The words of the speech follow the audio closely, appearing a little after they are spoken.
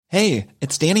Hey,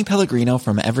 it's Danny Pellegrino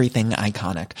from Everything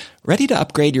Iconic. Ready to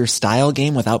upgrade your style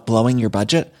game without blowing your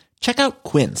budget? Check out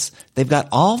Quince. They've got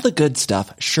all the good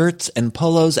stuff, shirts and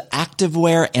polos,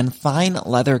 activewear, and fine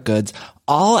leather goods,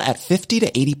 all at 50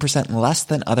 to 80% less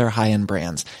than other high-end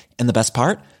brands. And the best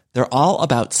part? They're all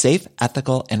about safe,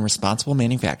 ethical, and responsible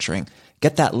manufacturing.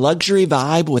 Get that luxury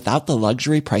vibe without the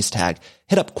luxury price tag.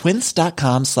 Hit up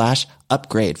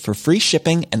quince.com/upgrade for free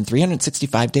shipping and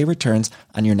 365-day returns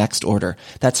on your next order.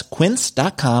 That's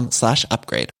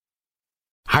quince.com/upgrade.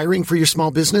 Hiring for your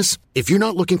small business? If you're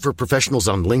not looking for professionals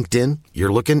on LinkedIn,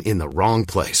 you're looking in the wrong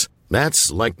place. That's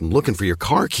like looking for your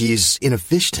car keys in a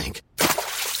fish tank.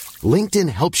 LinkedIn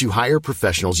helps you hire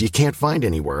professionals you can't find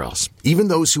anywhere else, even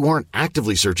those who aren't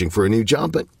actively searching for a new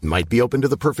job but might be open to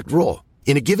the perfect role.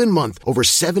 In a given month, over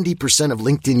 70% of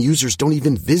LinkedIn users don't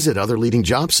even visit other leading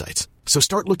job sites. So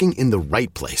start looking in the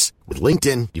right place. With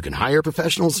LinkedIn, you can hire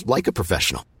professionals like a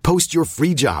professional. Post your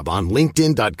free job on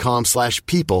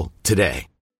linkedin.com/people today.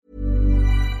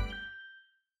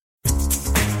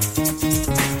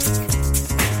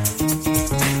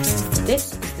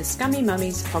 This is the Scummy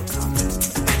Mummies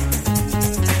podcast.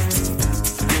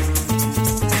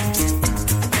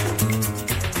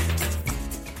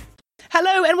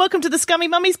 Hello and welcome to the Scummy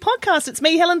Mummies podcast. It's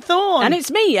me, Helen Thorne. And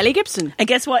it's me, Ellie Gibson. And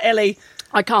guess what, Ellie?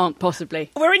 I can't possibly.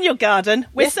 We're in your garden.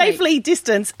 We're safely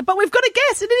distanced, but we've got a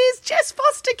guest, and it is Jess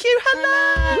Fostekew.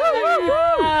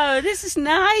 Hello. This is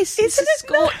nice. Isn't it's a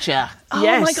scorcher. Oh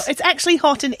yes. my God, it's actually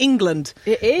hot in England.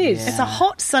 It is. Yeah. It's a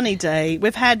hot, sunny day.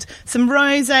 We've had some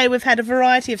rosé, we've had a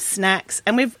variety of snacks,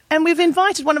 and we've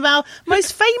invited one of our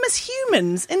most famous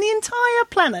humans in the entire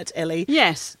planet, Ellie.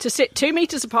 Yes, to sit 2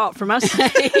 metres apart from us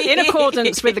in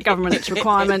accordance with the government's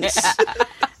requirements.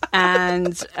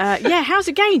 And, how's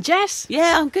it going, Jess?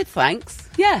 Yeah, I'm good, thanks.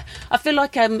 Yeah, I feel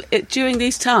like during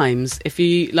these times, if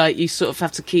you sort of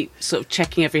have to keep sort of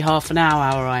checking every half an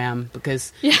hour how I am,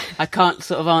 because I can't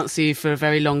sort of answer you for a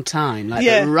very long time. But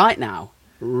right now,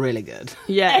 really good.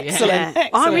 Yeah, excellent.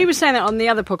 We were saying that on the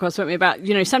other podcast, weren't we, about,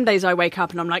 some days I wake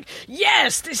up and I'm like,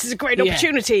 yes, this is a great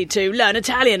opportunity to learn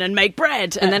Italian and make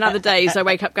bread. And then other days I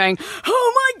wake up going,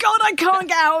 oh my God, I can't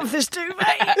get out of this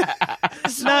duvet.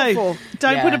 No,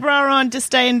 don't put a bra on, just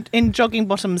stay in jogging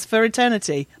bottoms for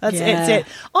eternity. That's it.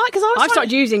 I've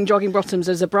started using jogging bottoms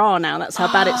as a bra now. That's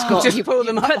how bad it's got. Just pull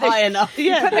them up high enough.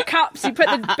 You put the cups, you put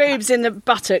the boobs in the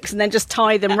buttocks and then just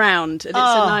tie them round. And it's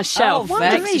a nice shelf.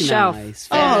 Very shelf.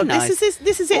 Nice.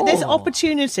 This is it. This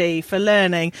opportunity for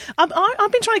learning. I've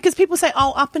been trying, because people say,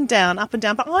 up and down, but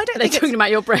I don't think they're talking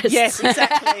about your breasts. Yes,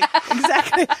 exactly.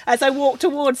 As I walk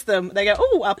towards them, they go,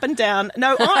 up and down.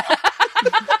 No,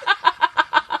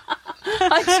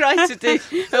 I tried to do,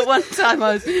 at one time,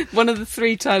 one of the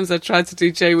 3 times I tried to do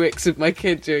Joe Wicks with my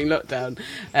kid during lockdown,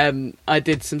 I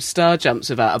did some star jumps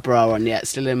without a bra on yet,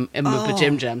 still in my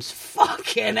gym jams.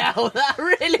 Fucking hell, that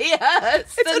really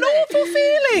hurts. It's an awful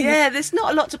feeling. Yeah, there's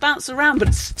not a lot to bounce around, but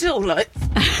it's still hurts.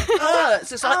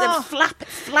 It's like they're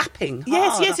flapping.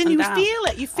 Yes, and you feel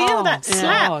it. You feel that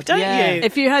slap, don't you?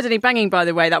 If you heard any banging, by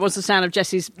the way, that was the sound of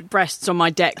Jessie's breasts on my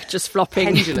deck just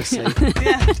flopping. Pendulously.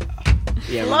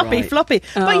 Yeah, floppy.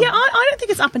 But I don't think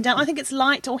it's up and down. I think it's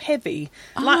light or heavy,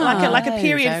 like a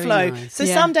period flow. Nice. So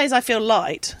some days I feel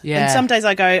light, and some days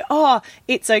I go,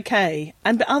 it's okay.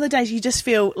 But other days you just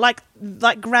feel like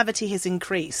gravity has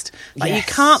increased. You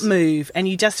can't move, and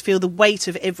you just feel the weight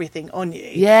of everything on you.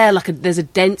 Yeah, there's a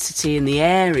density in the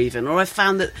air even. Or I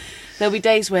found that there'll be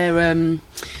days where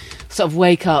sort of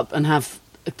wake up and have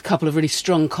a couple of really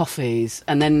strong coffees,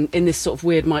 and then in this sort of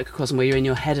weird microcosm where you're in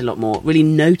your head a lot more, really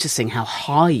noticing how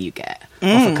high you get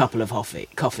off a couple of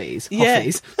coffees. And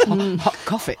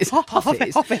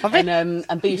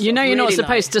be you're really not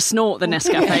supposed to snort the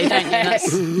Nescafe, don't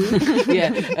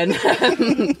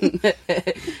you?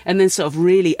 And then sort of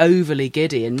really overly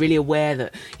giddy and really aware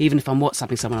that even if I'm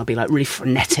WhatsApping someone, I'll be really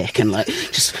frenetic and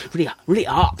just really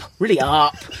up.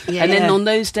 Yeah. And then on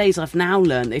those days, I've now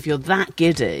learned that if you're that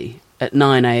giddy at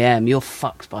 9 a.m, you're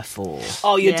fucked by 4.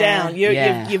 Oh, you're down. You'll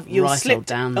right slip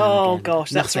down. Gosh,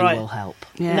 that's Nothing right. will help.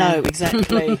 Yeah. No,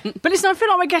 exactly. But listen, I feel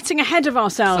like we're getting ahead of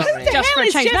ourselves. Just for a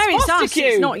change. Jess No, it's us. Fostekew.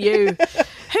 It's not you.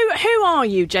 Who are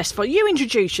you, Jess? You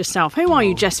introduce yourself. Who are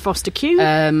you, Jess Fostekew?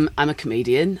 I'm a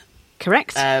comedian.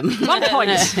 Correct. 1 point.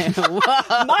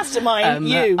 Mastermind,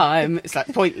 you. It's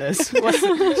pointless. Should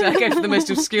I go for the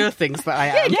most obscure things that I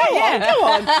am? Go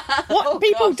on. What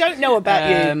people don't know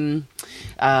about you?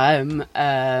 I'm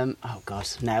a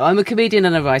comedian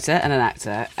and a writer and an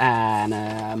actor and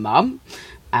a mum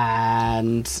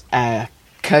and a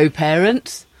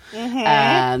co-parent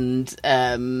and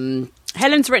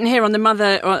Helen's written here on the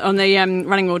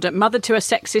running order, mother to a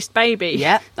sexist baby.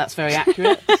 Yeah, that's very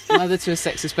accurate. Mother to a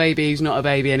sexist baby who's not a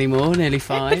baby anymore, nearly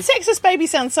 5. But sexist baby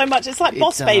sounds so much. It's like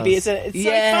boss baby, isn't it? It's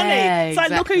so funny. It's exactly.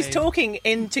 like, look who's talking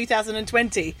in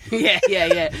 2020. Yeah.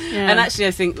 And actually,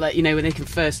 I think, like, you know, when they can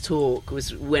first talk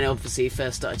was when obviously he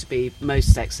first started to be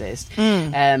most sexist.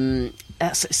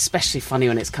 That's especially funny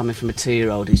when it's coming from a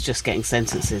 2-year-old who's just getting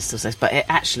sentences to say. But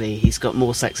actually, he's got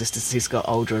more sexist as he's got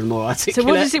older and more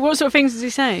articulate. So what sort of things does he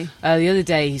say? The other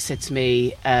day he said to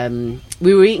me,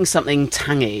 we were eating something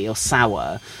tangy or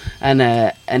sour, and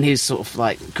he was sort of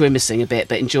like grimacing a bit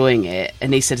but enjoying it.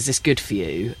 And he said, "Is this good for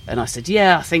you?" And I said,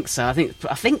 "Yeah, I think so. I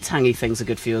think tangy things are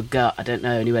good for your gut. I don't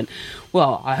know." And he went,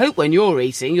 "Well, I hope when you're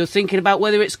eating, you're thinking about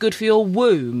whether it's good for your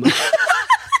womb."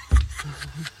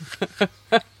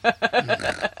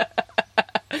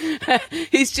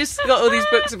 He's just got all these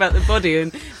books about the body,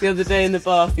 and the other day in the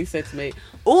bath he said to me,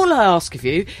 "All I ask of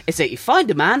you is that you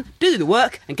find a man, do the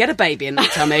work and get a baby in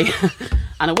that tummy."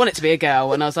 And I want it to be a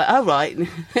girl. And I was like, "Oh, right." And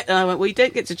I went, "Well, you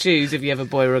don't get to choose if you have a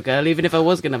boy or a girl. Even if I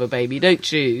was going to have a baby, you don't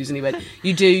choose." And he went,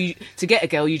 "You do. To get a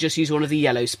girl, you just use one of the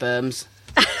yellow sperms."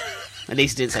 At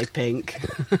least he didn't say pink.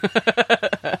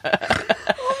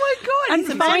 And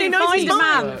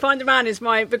find a man is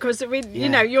my, because you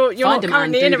know you're not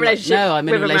currently in a relationship. No, I'm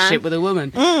in a relationship with a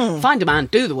woman. Find a man,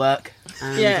 do the work,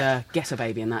 and get a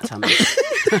baby in that tummy.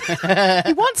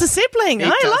 He wants a sibling. I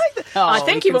like that. I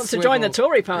think he wants to join the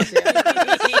Tory party.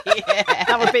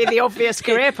 That would be the obvious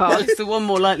career path. Well, it's the one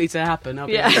more likely to happen. I'll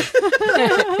be honest.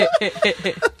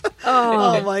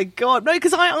 Oh my God. No,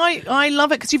 because I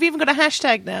love it, because you've even got a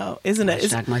hashtag now, isn't it?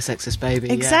 Hashtag my sexist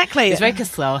baby. Exactly. Yeah. It's very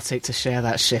cathartic to share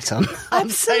that shit on.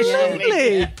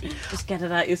 Absolutely. Yeah. Just get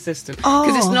it out your system.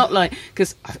 Because it's not like,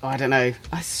 because I don't know,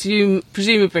 I assume,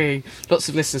 presumably lots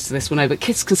of listeners to this will know, but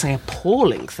kids can say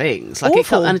appalling things. Like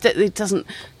it doesn't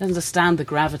understand the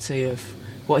gravity of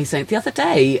what he's saying. The other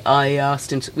day I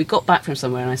asked him, we got back from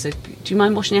somewhere and I said, "Do you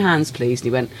mind washing your hands, please?" And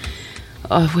he went,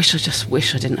 "Oh, I wish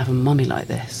I didn't have a mummy like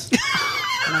this."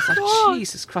 And I was like,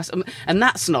 Jesus Christ. And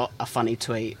that's not a funny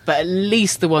tweet, but at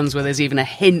least the ones where there's even a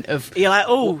hint of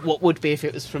what would be if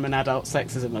it was from an adult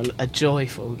sexism are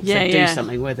joyful. Do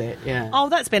something with it. Yeah. Oh,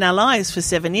 that's been our lives for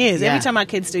 7 years. Every time our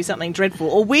kids do something dreadful,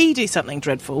 or we do something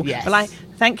dreadful, we're like,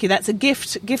 "Thank you, that's a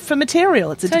gift for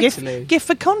material. It's a gift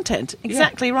for content."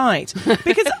 Exactly right.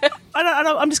 Because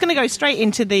I'm just going to go straight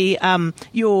into the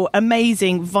your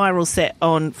amazing viral set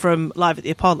from Live at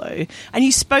the Apollo, and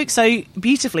you spoke so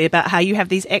beautifully about how you have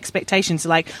these expectations,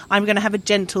 like, I'm going to have a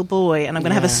gentle boy and I'm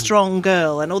going to have a strong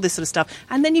girl and all this sort of stuff,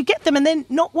 and then you get them and then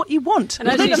not what you want. And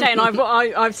as you say, and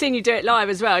I've seen you do it live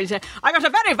as well, you say, "I got a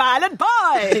very violent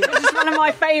boy," which is one of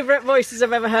my favourite voices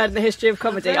I've ever heard in the history of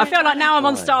comedy. I feel like now I'm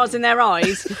on Stars in Their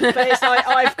Eyes, but it's like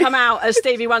I've come out as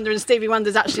Stevie Wonder and Stevie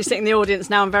Wonder's actually sitting in the audience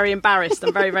now. I'm very embarrassed.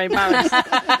 I'm very, very embarrassed.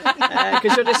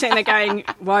 Because you're just sitting there going,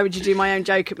 "Why would you do my own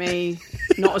joke at me?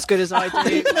 Not as good as I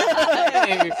do."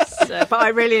 But I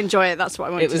really enjoy it. That's what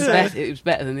I wanted to say. It was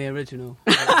better than the original.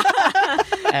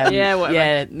 Whatever.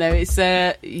 Yeah, no, it's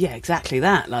exactly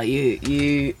that. Like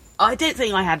you, I don't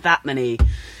think I had that many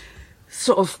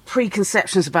sort of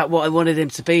preconceptions about what I wanted him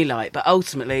to be like, but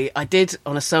ultimately I did,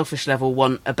 on a selfish level,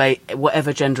 want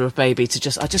whatever gender of baby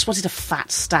I just wanted a fat,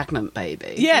 stagnant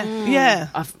baby. Yeah.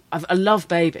 I love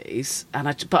babies,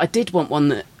 but I did want one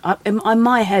that, in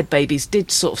my head, babies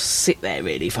did sort of sit there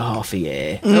really for half a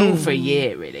year, or for a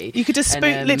year really. You could just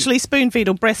literally spoon feed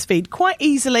or breastfeed quite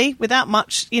easily without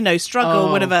much, struggle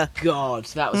or whatever. God,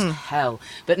 that was hell.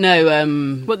 But no,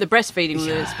 what, the breastfeeding with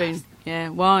a spoon? Yeah,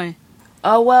 why?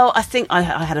 Oh, well, I think I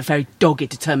had a very dogged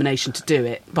determination to do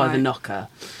it by the knocker.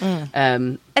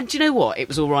 And do you know what? It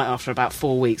was all right after about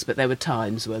 4 weeks, but there were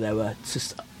times where there were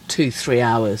just 2-3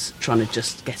 hours trying to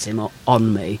just get him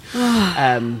on me.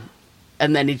 And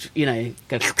then he'd,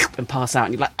 go and pass out,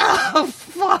 and you're like, "Oh,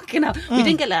 fucking hell." We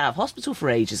didn't get let out of hospital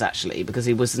for ages, actually, because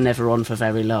he was never on for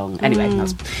very long. Anyway,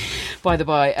 that's by the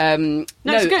by. No,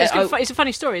 it's good. It's a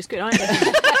funny story. It's good.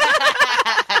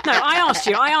 No, I asked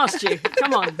you.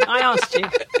 Come on, I asked you.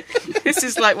 This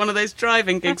is like one of those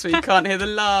driving gigs where you can't hear the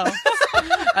laugh.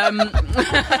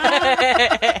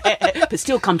 But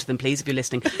still come to them, please, if you're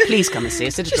listening. Please come and see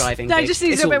us at a driving gig. Just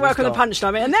needs a bit of work on the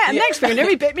punchline. And next thing you know,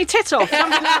 he bit me tit off.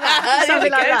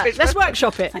 Something like that. Let's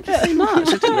workshop it. Thank you so much.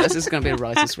 I didn't realise this is going to be a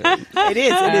writer's room. It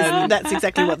is. That's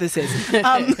exactly what this is.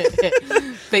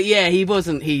 But yeah, he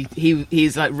wasn't.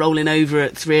 He's like rolling over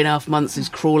at 3.5 months. He's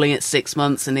crawling at 6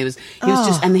 months, and he was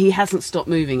just, and he hasn't stopped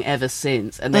moving ever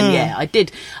since. And then I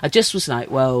just was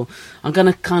like, well, I'm going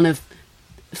to kind of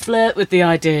flirt with the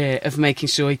idea of making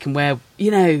sure he can wear,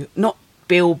 not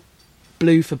be all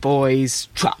blue for boys,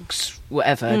 trucks,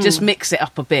 whatever. Just mix it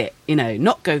up a bit,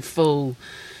 not go full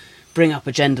bring up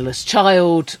a genderless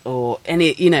child or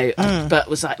any, but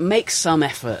was like, make some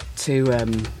effort to,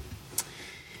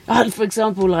 for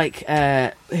example, like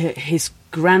his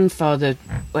grandfather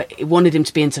wanted him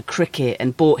to be into cricket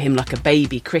and bought him like a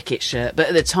baby cricket shirt, but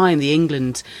at the time the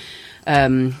England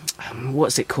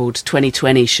what's it called,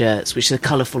 2020 shirts, which are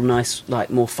colourful, nice,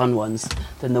 like more fun ones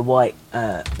than the white,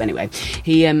 anyway,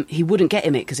 he wouldn't get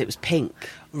him it because it was pink,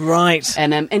 right,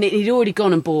 and he'd already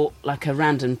gone and bought like a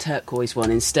random turquoise one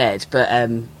instead, but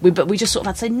we just sort of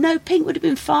had to say no, pink would have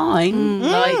been fine.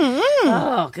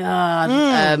 Oh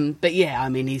god. But yeah, I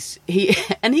mean he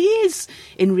is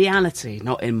in reality,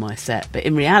 not in my set, but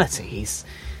in reality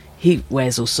he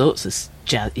wears all sorts of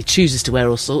he chooses to wear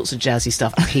all sorts of jazzy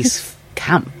stuff. He's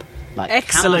camp, like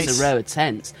excellent, camp as a row of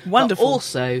tents, wonderful, but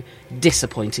also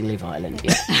disappointingly violent.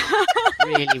 Yeah.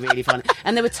 Really, really fun.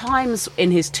 And there were times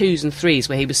in his 2s and 3s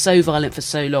where he was so violent for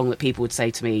so long that people would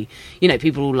say to me,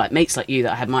 people all like mates like you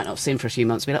that I might not have seen for a few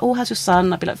months, be like, "Oh, how's your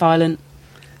son?" I'd be like, "Violent."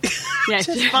 Yeah,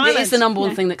 just violent. It's the number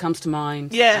one thing that comes to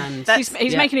mind. Yeah, and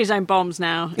he's making his own bombs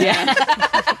now. Yeah.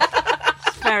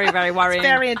 Very, very worrying. It's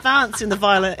very advanced in the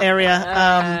violent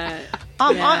area.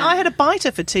 I had a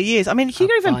biter for 2 years. I mean,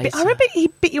 Hugo I remember he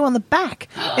bit you on the back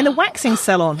in the waxing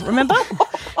salon. Remember?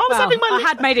 I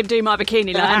had made him do my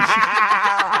bikini line.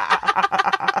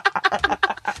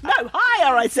 No,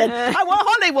 higher, I said. I want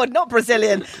Hollywood, not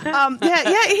Brazilian. He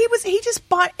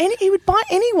would bite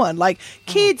anyone, like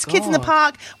kids in the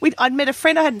park. I'd met a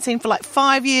friend I hadn't seen for like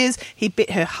 5 years. He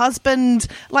bit her husband,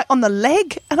 like on the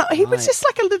leg, and he was just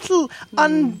like a little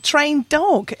untrained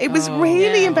dog. It was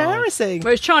really embarrassing.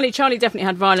 Whereas Charlie definitely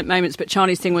had violent moments, but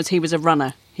Charlie's thing was he was a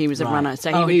runner. He was a runner,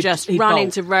 so he would just run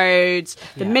into roads.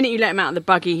 The minute you let him out of the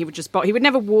buggy, he would just bolt. He would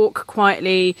never walk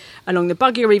quietly along the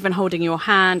buggy or even holding your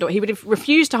hand, or he would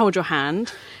refuse to hold your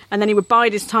hand, and then he would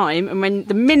bide his time. And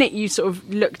the minute you sort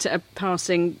of looked at a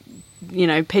passing,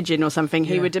 pigeon or something,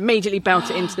 he would immediately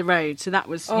belt it into the road. So that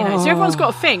was, so everyone's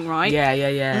got a thing, right?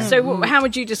 Yeah. So how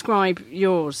would you describe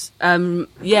yours? Both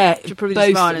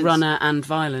runner and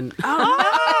violent.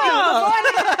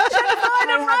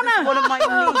 One of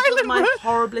my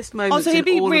horriblest moments. So he'd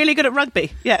be really good at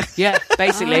rugby. Yeah. Yeah,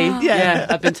 basically. Yeah,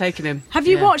 I've been taking him. Have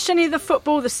you watched any of the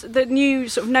football, the new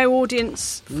sort of no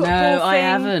audience football thing? No, I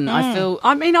haven't. I feel...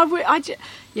 I mean,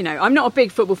 I'm not a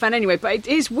big football fan anyway, but it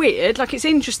is weird. Like, it's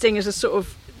interesting as a sort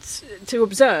of to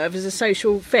observe as a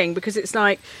social thing, because it's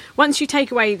like once you take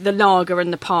away the lager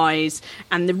and the pies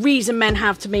and the reason men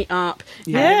have to meet up,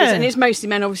 and it's mostly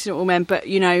men, obviously not all men, but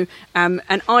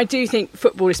and I do think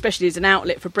football especially is an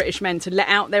outlet for British men to let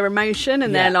out their emotion,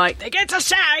 and they're like, they get to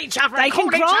shout each other, they can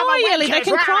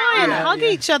cry and hug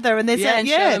each other, and there's and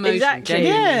show emotion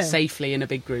exactly safely in a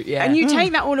big group, and you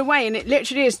take that all away and it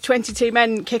literally is 22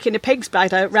 men kicking a pig's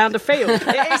bladder around a field.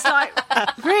 It's like,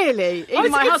 really,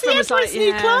 even my husband was like,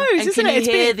 and isn't can you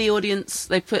hear the audience?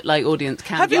 They put like audience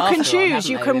cans. You can choose.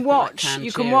 You can watch.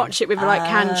 You can watch it with like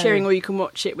canned cheering, or you can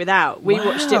watch it without. We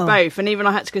watched it both, and even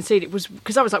I had to concede it was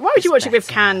because I was like, why would you watch it with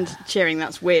canned cheering?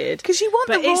 That's weird. Because you want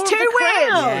but the roar it's too of the weird.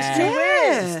 crowd. It's too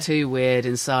weird. It's too weird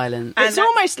and silent. It's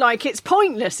almost like it's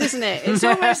pointless, isn't it? It's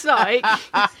almost like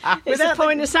it's a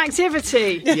pointless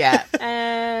activity. Yeah.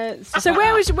 So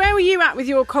where were you at with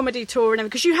your comedy tour and everything?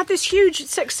 Because you had this huge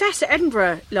success at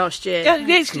Edinburgh last year.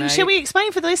 Shall we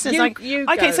explain for the listeners?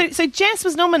 Okay, so Jess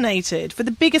was nominated for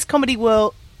the biggest comedy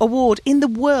award in the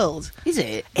world. Is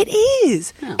it? It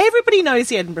is. Oh. Everybody knows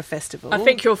the Edinburgh Festival. I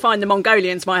think you'll find the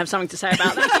Mongolians might have something to say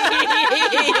about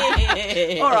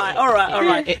that. All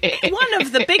right. One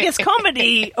of the biggest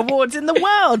comedy awards in the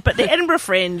world, but the Edinburgh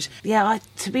Fringe. Yeah,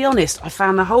 to be honest, I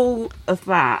found the whole of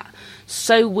that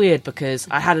so weird because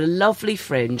I had a lovely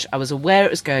Fringe. I was aware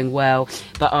it was going well,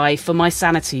 but I, for my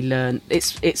sanity, learned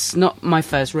it's not my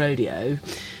first rodeo.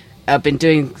 I've been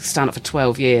doing stand-up for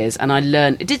 12 years, and I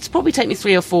learned... It did probably take me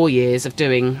 3 or 4 years of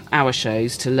doing hour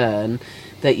shows to learn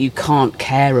that you can't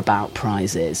care about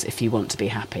prizes if you want to be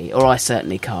happy, or I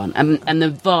certainly can't. And the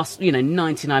vast,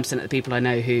 99% of the people I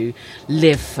know who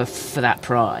live for that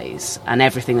prize, and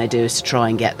everything they do is to try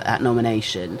and get that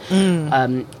nomination,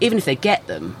 even if they get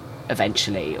them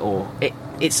eventually, or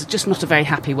it's just not a very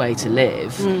happy way to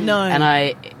live.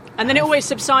 No. And then it always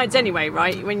subsides anyway,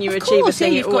 right? When you achieve a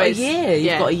thing, you've got a year.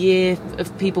 You've got a year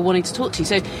of people wanting to talk to you.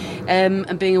 So,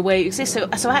 and being aware it exists.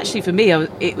 So actually, for me,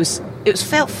 it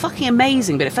felt fucking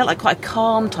amazing, but it felt like quite a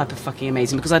calm type of fucking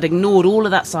amazing because I'd ignored all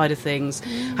of that side of things,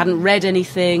 hadn't read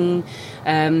anything.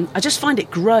 I just find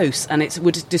it gross, and it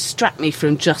would distract me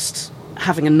from just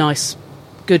having a nice,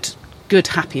 good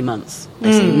happy month.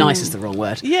 Basically, nice is the wrong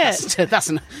word. Yeah,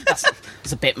 that's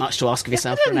It's a bit much to ask of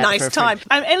yourself. A nice time.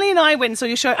 Ellie and I went and saw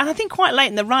your show, and I think quite late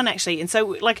in the run, actually. And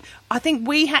so, like, I think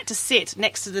we had to sit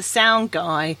next to the sound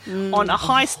guy on a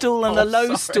high stool and a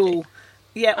low stool.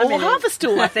 Yeah, or half a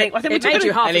stool, I think. I think it made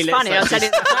you half as funny, I'll tell you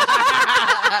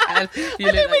that. You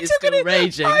look like you're still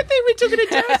raging. I think we took it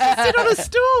to sit on a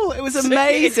stool. It was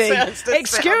amazing.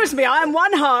 Excuse me, I am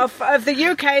one half of the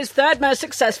UK's third most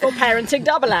successful parenting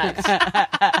double act.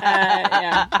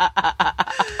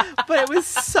 But it was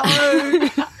so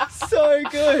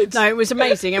good. No, it was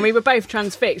amazing, and we were both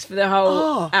transfixed for the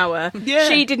whole hour. Yeah.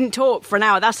 She didn't talk for an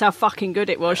hour. That's how fucking good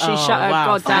it was. She shut her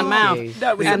goddamn mouth.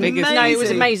 No, it was amazing. No, it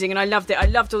was amazing, and I loved it. I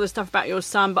loved all the stuff about your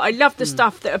son, but I loved the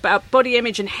stuff about body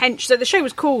image and hench. So the show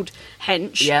was called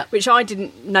Hench, which I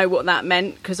didn't know what that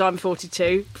meant because I'm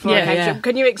 42.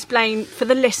 Can you explain for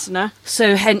the listener?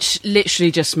 So hench literally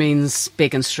just means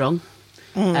big and strong.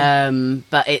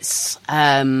 But it's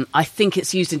I think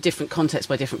it's used in different contexts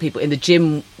by different people in the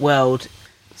gym world.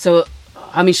 So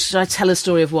I mean, should I tell a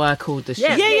story of why I called the show?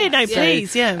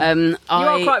 Please. You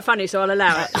are quite funny, so I'll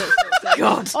allow it.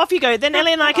 God, off you go. Then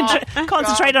Ellie and I can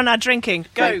concentrate on our drinking.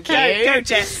 Go,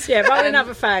 Jess. Yeah, roll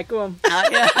another fag. Go on.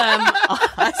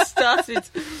 I started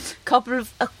probably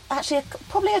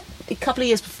a couple of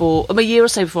years before, a year or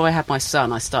so before I had my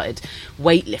son. I started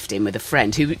weightlifting with a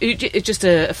friend who just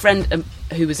a friend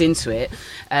who was into it,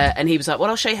 and he was like, "Well,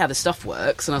 I'll show you how the stuff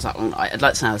works." And I was like, "Well, I'd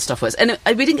like to know how the stuff works." And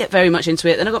we didn't get very much into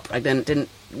it. Then I got pregnant. Didn't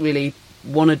really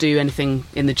want to do anything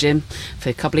in the gym for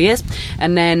a couple of years,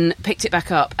 and then picked it back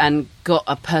up and got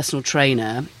a personal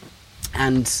trainer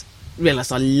and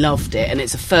realised I loved it. And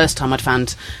it's the first time I'd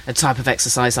found a type of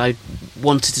exercise I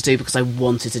wanted to do because I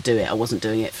wanted to do it. I wasn't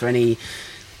doing it for any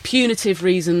punitive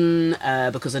reason,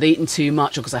 because I'd eaten too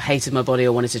much or because I hated my body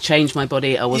or wanted to change my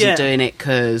body. I wasn't doing it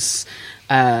because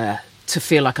to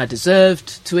feel like I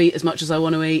deserved to eat as much as I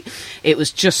want to eat. It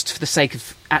was just for the sake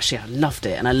of, actually, I loved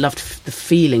it, and I loved the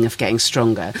feeling of getting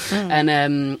stronger.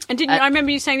 And didn't I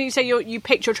remember you saying that you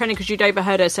picked your trainer because you'd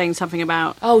overheard her saying something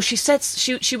about... Oh, she said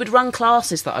she would run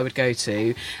classes that I would go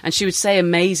to, and she would say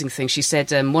amazing things. She said,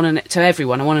 to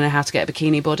everyone, I want to know how to get a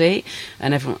bikini body.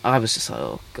 And everyone, I was just like,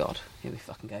 oh, God, here we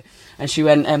fucking go. And she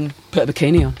went, put a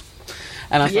bikini on.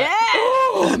 And I thought,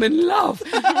 oh, I'm in love.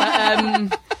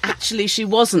 But, actually, she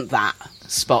wasn't that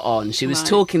spot on. She was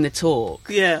talking the talk,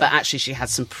 but actually she had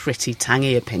some pretty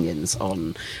tangy opinions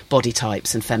on body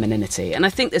types and femininity. And I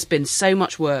think there's been so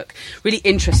much work, really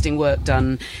interesting work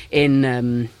done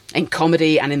in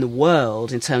comedy and in the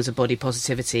world in terms of body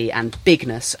positivity and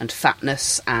bigness and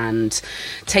fatness and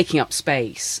taking up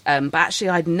space. But actually,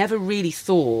 I'd never really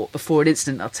thought before an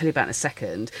incident I'll tell you about in a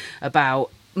second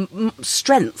about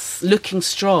strength, looking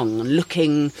strong,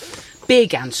 looking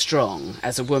big and strong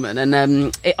as a woman.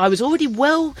 And I was already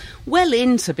well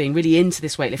into being really into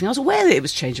this weightlifting. I was aware that it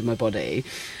was changing my body,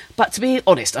 but to be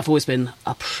honest, I've always been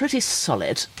a pretty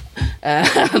solid,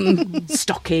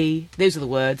 stocky, those are the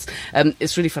words.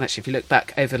 It's really fun actually if you look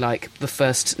back over like the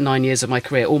first 9 years of my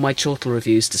career, all my chortle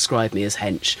reviews describe me as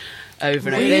hench over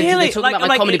and over. They're talking about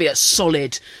my comedy being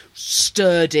solid,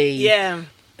 sturdy,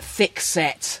 thick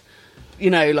set. You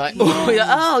know, like,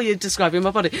 oh, you're describing my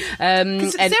body. Sarah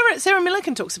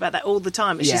Millican talks about that all the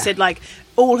time. And she said, like,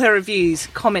 all her reviews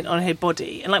comment on her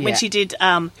body. And, like, when she did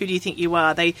Who Do You Think You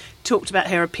Are, they talked about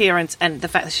her appearance and the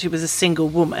fact that she was a single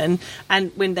woman.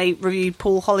 And when they reviewed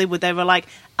Paul Hollywood, they were like,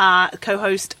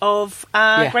 co-host of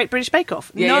Great British Bake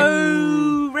Off.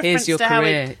 No reference Here's your to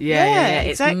career. how it...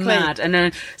 It's exactly. mad.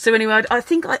 And so anyway, I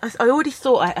think I already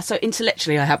thought, so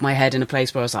intellectually I had my head in a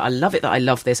place where I was like, I love it that I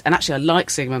love this. And actually I like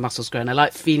seeing my muscles grow and I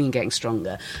like feeling getting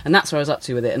stronger. And that's where I was up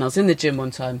to with it. And I was in the gym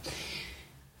one time.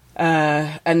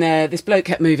 And this bloke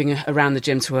kept moving around the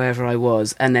gym to wherever I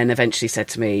was, and then eventually said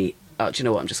to me, "Oh, do you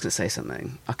know what? I'm just going to say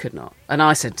something. I could not." And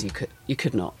I said, "You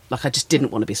could not." Like, I just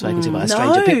didn't want to be spoken to by a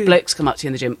stranger. Blokes come up to you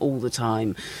in the gym all the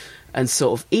time and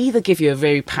sort of either give you a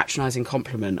very patronising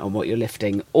compliment on what you're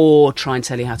lifting or try and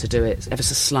tell you how to do it ever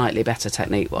so slightly better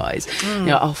technique-wise. You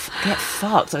know, get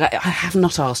fucked. Like, I have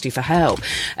not asked you for help.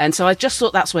 And so I just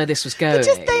thought that's where this was going.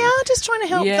 They are just trying to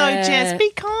help, though, Jess.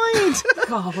 Be kind.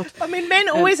 God. I mean, men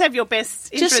always have your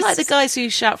best interests. Just like the guys who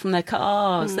shout from their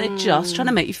cars. They're just trying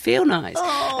to make you feel nice.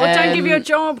 Oh, don't give you a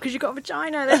job because you've got a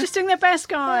vagina. They're just doing their best,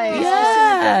 guys.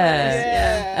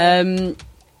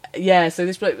 So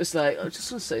this bloke was like, I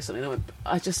just want to say something.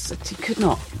 I just said, you could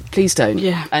not. Please don't.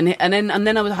 Yeah. And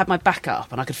then I would have my back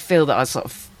up and I could feel that I was sort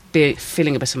of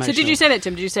feeling a bit emotional. So did you say that to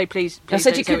him? Did you say, please I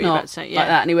said, you could not, say? like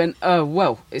that. And he went, oh,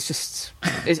 well, it's just...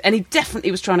 and he definitely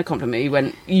was trying to compliment me. He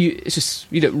went, you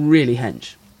look really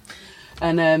hench.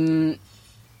 And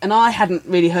I hadn't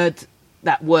really heard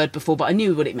that word before, but I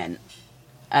knew what it meant.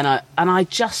 and I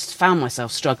just found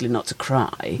myself struggling not to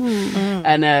cry.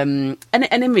 And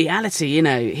in reality, you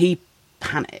know, he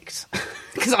panicked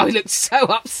because I looked so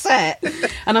upset,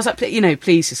 and I was like,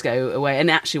 please just go away.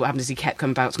 And actually what happened is he kept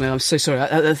coming back to me, I'm so sorry,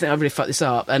 I think I really fucked this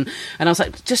up, and I was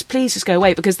like, just please just go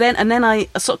away, because then I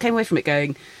sort of came away from it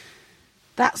going,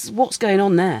 that's what's going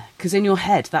on there, because in your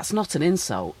head that's not an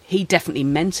insult. He definitely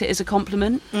meant it as a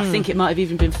compliment. I think it might have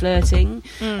even been flirting.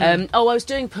 I was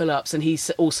doing pull-ups, and he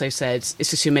also said,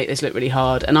 it's just you make this look really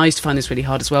hard, and I used to find this really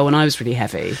hard as well when I was really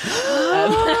heavy.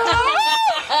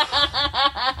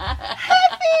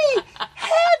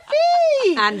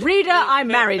 Heavy! And reader, I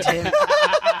married him.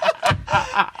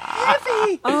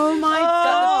 Heavy! Oh my God.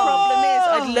 The problem is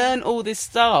I'd learned all this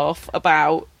stuff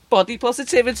about body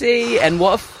positivity and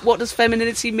what does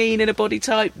femininity mean in a body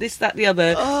type, this, that, the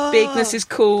other. Bigness is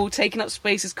cool, taking up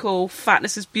space is cool,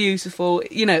 fatness is beautiful,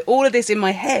 you know, all of this in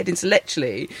my head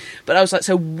intellectually. But I was like,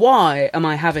 so why am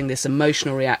I having this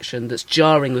emotional reaction that's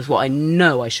jarring with what I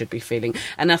know I should be feeling?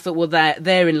 And I thought, well,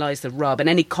 therein lies the rub. And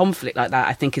any conflict like that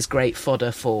I think is great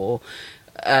fodder for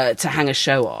to hang a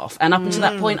show off. And up until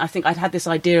that point, I think I'd had this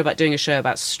idea about doing a show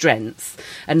about strength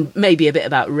and maybe a bit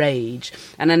about rage.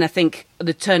 And then I think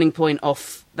the turning point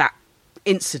off that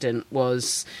incident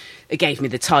was, it gave me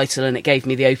the title and it gave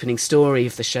me the opening story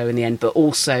of the show in the end. But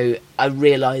also I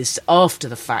realised after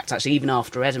the fact, actually even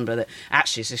after Edinburgh, that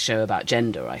actually it's a show about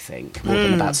gender, I think, more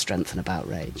than about strength and about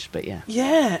rage. But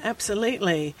yeah,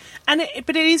 absolutely. And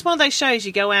but it is one of those shows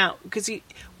you go out, because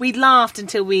we laughed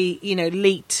until we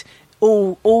leaked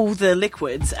all the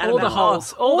liquids out all of the our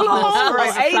holes, mouth. all the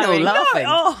holes, anal laughing.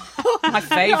 My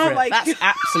favourite. my That's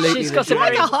absolutely. She's got a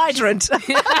like very a hydrant.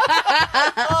 She's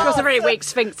got a very weak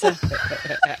sphincter.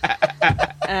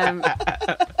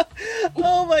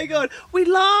 Oh my God, we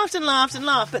laughed and laughed and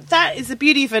laughed. But that is the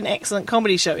beauty of an excellent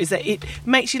comedy show, is that it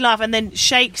makes you laugh and then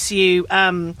shakes you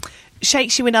in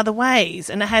other ways,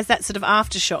 and it has that sort of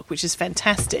aftershock, which is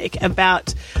fantastic,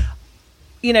 about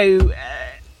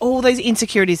all those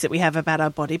insecurities that we have about our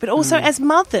body, but also as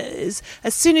mothers,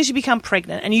 as soon as you become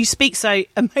pregnant, and you speak so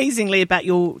amazingly about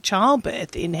your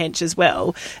childbirth in Hench as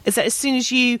well, is that as soon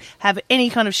as you have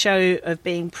any kind of show of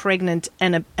being pregnant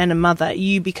and a mother,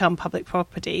 you become public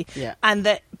property, and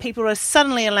that people are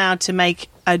suddenly allowed to make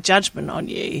a judgment on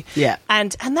you,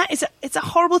 and that is it's a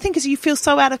horrible thing, because you feel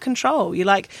so out of control. You're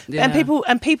like,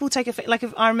 and people take it, like,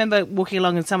 if I remember walking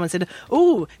along and someone said,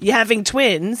 "Oh, you're having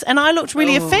twins," and I looked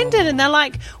really offended, and they're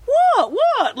like,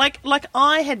 "What?" Like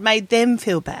I had made them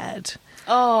feel bad.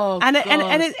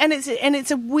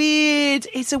 It's a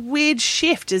weird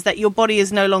shift, is that your body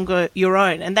is no longer your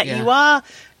own, and that you are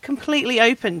completely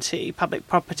open to public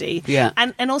property,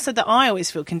 and also that I always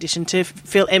feel conditioned to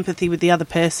feel empathy with the other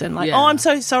person, like, oh, I'm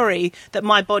so sorry that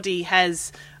my body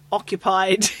has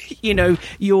occupied your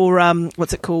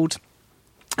what's it called,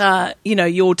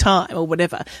 your time or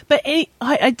whatever. But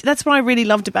that's what I really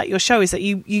loved about your show, is that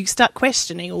you start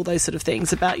questioning all those sort of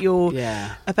things about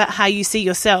about how you see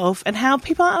yourself, and how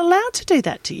people aren't allowed to do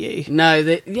that to you. No,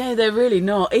 they're really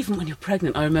not. Even when you're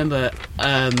pregnant, I remember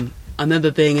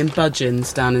being in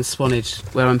Budgeons down in Swanage,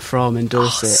 where I'm from, in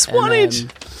Dorset. Swanage!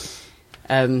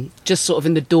 And, just sort of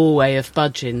in the doorway of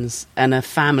Budgeons, and a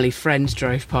family friend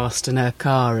drove past in her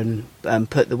car and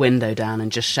put the window down and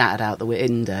just shouted out the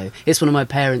window. It's one of my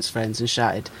parents' friends, and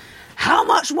shouted, "How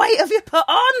much weight have you put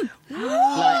on?" And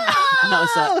I was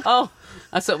like, oh.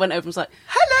 I sort of went over and was like,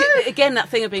 "Hello!" Again, that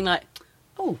thing of being like,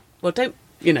 oh, well, don't...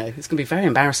 it's going to be very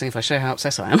embarrassing if I show how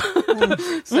obsessed I am.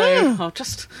 So I'll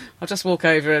just walk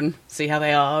over and see how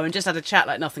they are, and just had a chat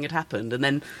like nothing had happened. And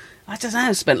then, I don't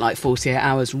know, spent like 48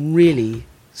 hours really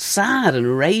sad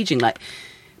and raging.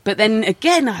 But then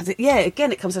again,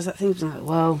 it comes as that thing of like,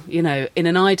 well, in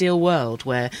an ideal world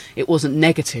where it wasn't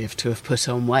negative to have put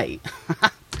on weight,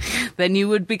 then you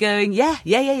would be going,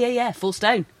 full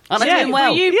stone. Aren't I doing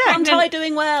well? Aren't I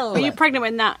doing well? Were you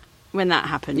pregnant when that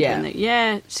happened?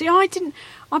 Yeah. See,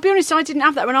 I'll be honest, I didn't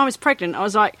have that when I was pregnant. I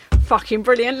was like, fucking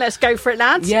brilliant, let's go for it,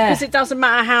 lads. Yeah. Because it doesn't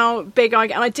matter how big I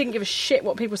get. And I didn't give a shit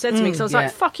what people said to me, because I was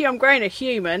like, fuck you, I'm growing a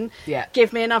human. Yeah.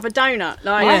 Give me another donut.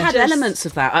 Like, I had elements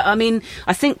of that. I mean,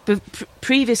 I think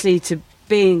previously to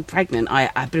being pregnant, I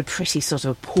had a pretty sort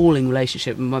of appalling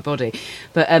relationship with my body.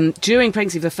 But during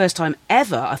pregnancy, for the first time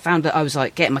ever, I found that I was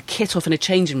like getting my kit off in a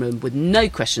changing room with no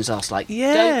questions asked. Like,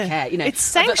 don't care. It's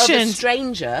sanctioned. Of a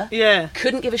stranger.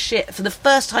 Couldn't give a shit for the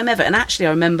first time ever. And actually,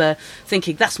 I remember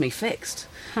thinking, that's me fixed.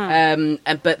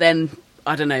 But then,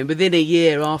 I don't know, within a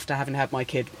year after having had my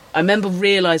kid, I remember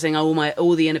realising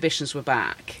all the inhibitions were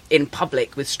back in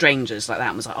public with strangers like that,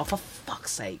 and was like, oh, for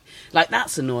fuck's sake. Like,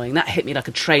 that's annoying. That hit me like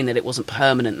a train, that it wasn't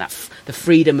permanent, that the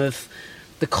freedom of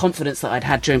the confidence that I'd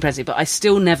had during pregnancy, but I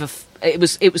still never. It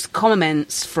was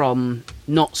comments from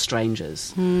not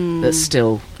strangers that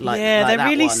still like they that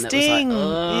really one sting. That was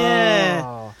like,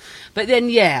 Yeah. But then,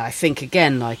 I think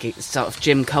again, like it's sort of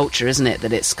gym culture, isn't it?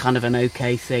 That it's kind of an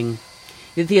okay thing.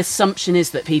 The assumption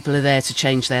is that people are there to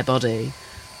change their body,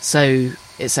 so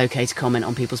it's okay to comment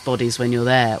on people's bodies when you're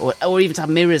there, or even to have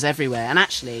mirrors everywhere. And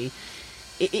actually,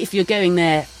 if you're going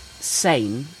there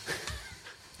sane.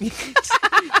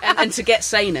 and to get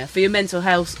saner for your mental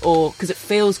health, or because it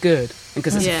feels good and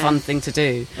because it's a fun thing to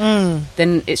do,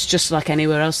 then it's just like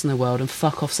anywhere else in the world, and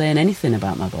fuck off saying anything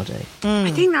about my body.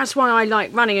 I think that's why I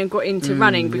like running and got into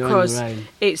running, because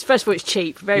it's, first of all, it's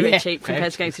cheap, very cheap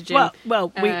compared to going to the gym.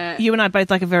 Well, you and I both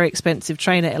like a very expensive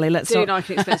trainer, Ellie. Like an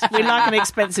expensive we like an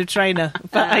expensive trainer,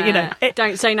 but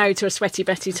don't say no to a sweaty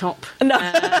Betty top. No.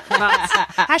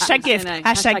 Hashtag gift.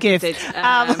 Hashtag gift.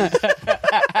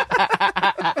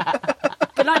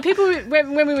 But like people,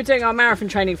 when we were doing our marathon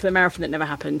training for the marathon that never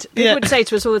happened, people would say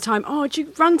to us all the time, "Oh, do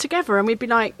you run together?" And we'd be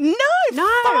like, "No,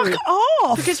 fuck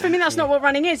off!" Because for me, that's not what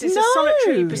running is. It's a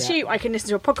solitary pursuit. I can listen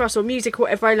to a podcast or music or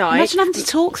whatever I like. Imagine having to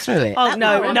talk through it. Oh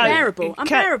no,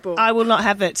 unbearable. I will not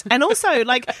have it. And also,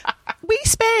 like, we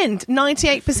spend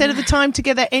 98% of the time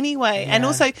together anyway. And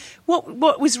also,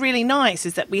 what was really nice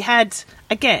is that we had,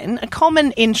 again, a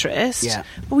common interest,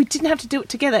 but we didn't have to do it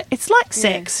together. It's like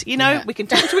sex, you know. We can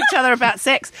talk to each other about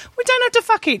sex. We don't have to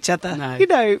fuck each other. No, you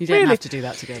know, you don't have to do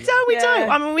that together. No, we don't.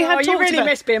 I mean, we have. You really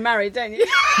miss being married, don't you?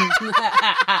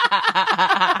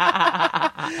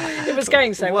 It was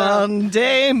going so well. One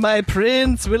day, my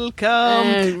prince will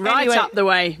come. Right anyway. Up the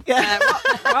way. Yeah.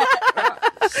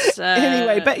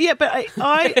 Anyway, but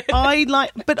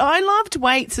I loved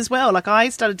weights as well. Like, I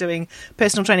started doing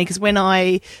personal training because when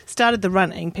I started the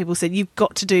running, people said you've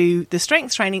got to do the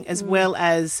strength training as well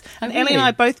as. And Ellie and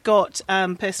I both got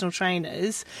personal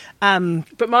trainers.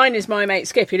 But mine is my mate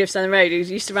Skip, who lives down the road, who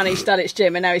used to run at Studitch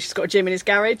Gym, and now he's just got a gym in his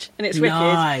garage, and it's wicked.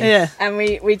 Yeah. And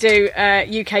we do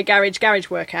UK garage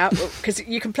workout because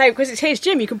you can play, because it's his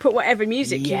gym. You can put whatever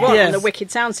music you want on the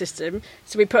wicked sound system.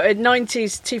 So we put a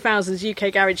 90s, 2000s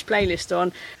UK garage playlist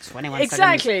on. 21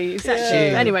 exactly.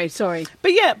 Anyway, sorry.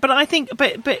 But I think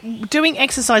but doing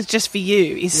exercise just for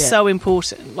you is so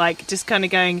important. Like, just kind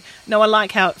of going, no, I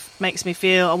like how it makes me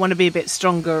feel. I want to be a bit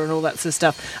stronger and all that sort of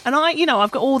stuff. And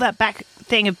I've got all that back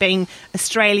thing of being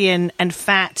Australian and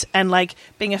fat, and like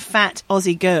being a fat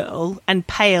Aussie girl and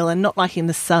pale and not liking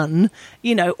the sun.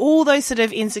 You know, all those sort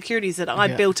of insecurities that I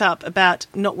built up about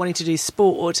not wanting to do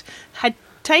sport had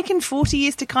taken 40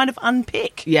 years to kind of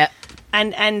unpick. Yeah.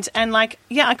 And like,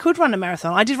 I could run a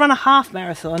marathon. I did run a half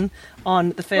marathon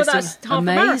on the first. Well, that's half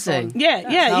amazing. A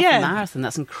marathon. Half a marathon.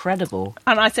 That's incredible.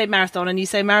 And I say marathon, and you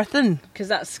say marathon, because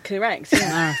that's correct. Yeah.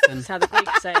 Marathon. That's how the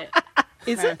Greeks say it.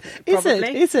 Is it?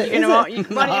 Probably. Is it? You know what?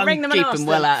 Why don't you ring them and ask them?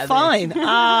 Well out of Fine.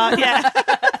 Yeah.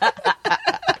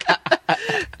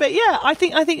 But I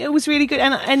think it was really good,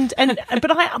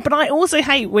 but I also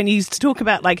hate when you used to talk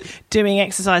about like doing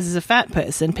exercise as a fat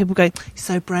person. People go, "You're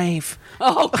so brave."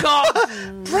 Oh God,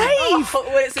 brave!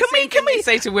 It's the same thing we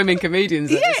say to women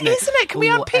comedians? Isn't it? Can we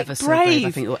unpick brave? So brave?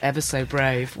 I think you're ever so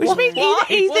brave. Which means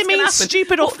either means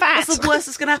stupid or fat. What's the worst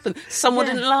that's going to happen? Someone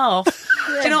didn't laugh.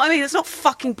 Do you know what I mean? It's not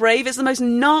fucking brave. It's the most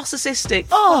narcissistic,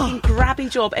 fucking grabby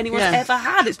job anyone's ever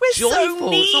had. It's joyful. So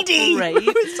needy. It's not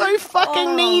brave. We're so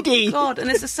fucking needy. God, and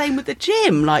it's the same with the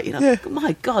gym. Like,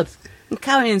 my God, I'm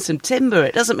carrying some timber.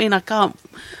 It doesn't mean I can't.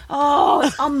 Oh,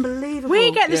 it's unbelievable.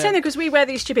 We get the same because we wear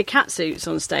these stupid cat suits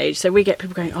on stage. So we get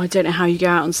people going, "Oh, I don't know how you go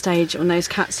out on stage on those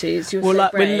cat suits." We put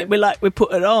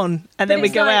it on and then we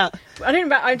go out. I don't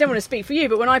want to speak for you,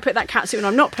 but when I put that cat suit and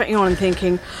I'm not putting on and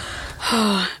thinking,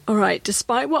 oh, all right,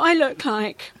 despite what I look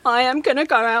like, I am going to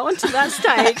go out onto that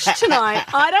stage tonight.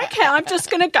 I don't care. I'm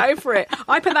just going to go for it.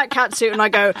 I put that cat suit and I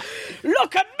go,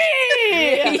 look at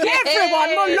me! Everyone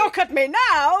will look at me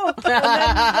now! And then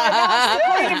that's the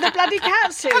point of the bloody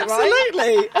cat suit,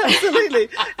 right? Absolutely.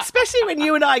 Especially when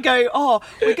you and I go, oh,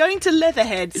 we're going to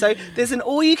Leatherhead, so there's an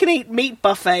all-you-can-eat meat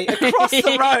buffet across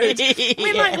the road.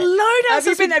 We're like, load us.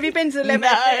 Have you been to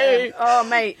Leatherhead? No. Oh,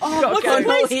 mate. What's an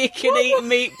all-you-can-eat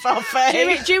meat buffet?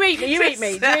 Do you eat me? You eat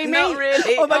me? Do you eat me? Not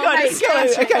really. Oh my God, mate,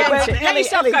 let's go. Okay, let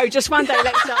yourself go. Just one day,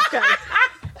 let yourself go.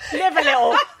 Live a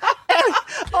little.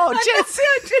 Oh, Jess,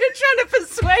 I'm trying to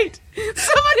persuade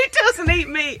someone who doesn't eat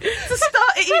meat to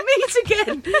start eating meat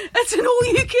again. That's an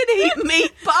all-you-can-eat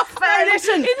meat buffet. No,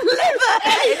 listen. In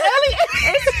Leatherhead.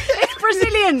 It's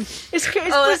Brazilian. It's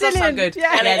Brazilian. That sounds good.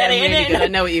 Yeah, really good. I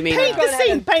know what you mean.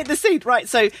 Paint the scene. Right,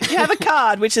 so you have a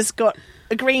card which has got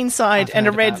a green side and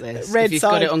a red If side. you've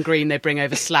got it on green, they bring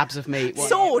over slabs of meat.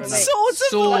 Swords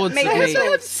of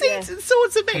meat.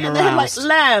 Swords of meat. And they have like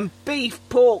lamb, beef,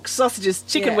 pork, sausages,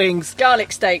 chicken wings,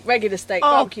 garlic steak, regular steak,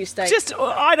 barbecue steak. Just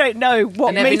I don't know what.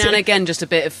 And every now and again, just a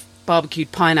bit of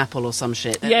barbecued pineapple or some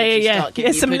shit. Yeah.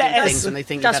 Some lettuce. When they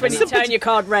think that's when you turn your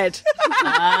card red. No,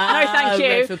 thank you.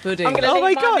 Red for pudding. I'm gonna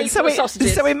leave my meat for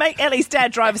sausages. So we make Ellie's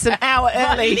dad drive us an hour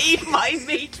early. Leave my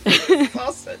meat for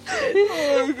sausages.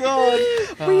 Oh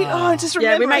God. Just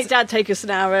remember. Yeah, we make Dad take us an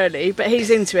hour early, but he's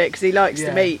into it because he likes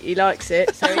the meat. He likes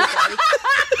it. So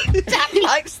Dad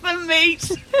likes the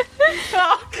meat.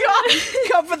 Oh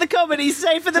God! Come for the comedy,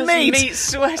 stay for the meat. Meat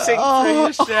sweating through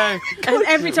the show. And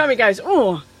every time he goes,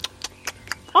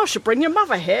 I should bring your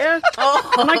mother here.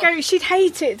 And I go, she'd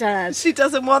hate it, Dad. She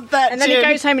doesn't want that. And then he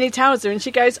goes home and he tells her, and she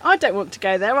goes, I don't want to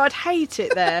go there. I'd hate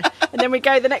it there. And then we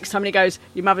go the next time, and he goes,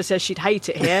 your mother says she'd hate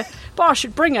it here, but I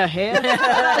should bring her here.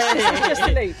 It's just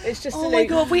a loop. It's just a loop. Oh my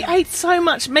God, we ate so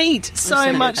much meat,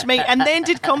 and then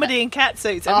did comedy in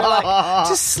catsuits, and we're like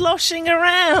just sloshing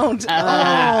around.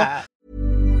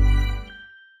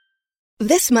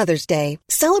 This Mother's Day,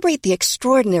 celebrate the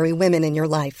extraordinary women in your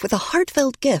life with a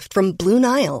heartfelt gift from Blue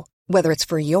Nile. Whether it's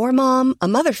for your mom, a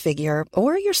mother figure,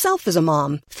 or yourself as a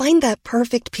mom, find that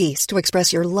perfect piece to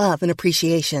express your love and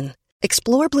appreciation.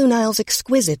 Explore Blue Nile's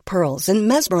exquisite pearls and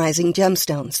mesmerizing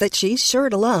gemstones that she's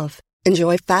sure to love.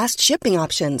 Enjoy fast shipping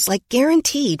options like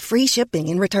guaranteed free shipping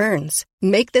and returns.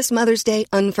 Make this Mother's Day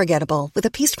unforgettable with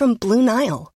a piece from Blue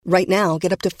Nile. Right now,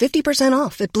 get up to 50%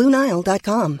 off at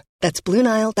BlueNile.com. That's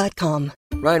BlueNile.com.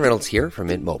 Ryan Reynolds here from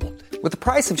Mint Mobile. With the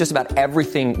price of just about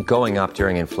everything going up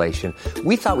during inflation,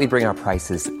 we thought we'd bring our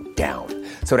prices down.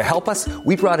 So to help us,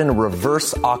 we brought in a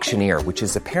reverse auctioneer, which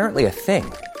is apparently a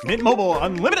thing. Mint Mobile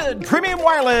Unlimited Premium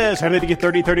Wireless. How to get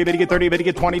 30, 30, how to get 30, how to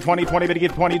get 20, 20, 20, how to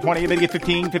get 20, 20, how to get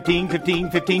 15, 15,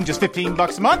 15, 15, just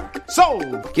 $15 a month?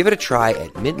 Sold! Give it a try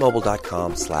at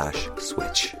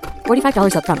mintmobile.com/switch.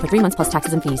 $45 up front for 3 months plus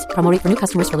taxes and fees. Promo rate for new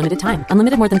customers for limited time.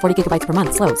 Unlimited more than 40 gigabytes per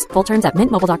month. Slows full terms at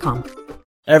mintmobile.com.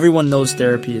 Everyone knows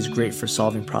therapy is great for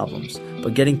solving problems,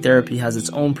 but getting therapy has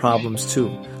its own problems too,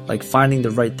 like finding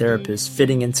the right therapist,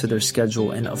 fitting into their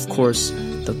schedule, and of course,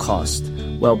 the cost.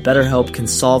 Well, BetterHelp can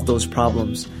solve those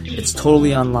problems. It's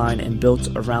totally online and built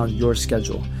around your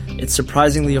schedule. It's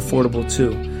surprisingly affordable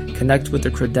too. Connect with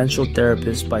a credentialed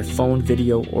therapist by phone,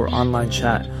 video, or online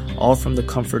chat, all from the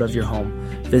comfort of your home.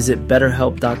 Visit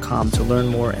BetterHelp.com to learn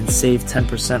more and save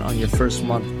 10% on your first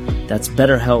month. That's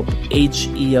BetterHelp,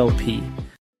 H-E-L-P.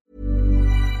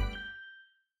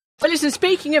 Well, listen,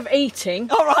 speaking of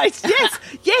eating... All right, yes,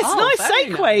 nice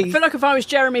segue. I feel like if I was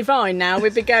Jeremy Vine now,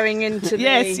 we'd be going into the...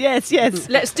 Yes.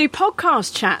 Let's do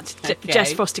podcast chat,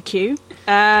 Jess Fostekew.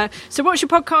 So what's your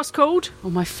podcast called? Oh,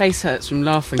 my face hurts from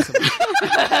laughing. She didn't know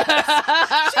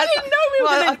we were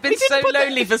going to... I've been so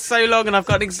lonely for so long, and I've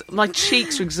got... my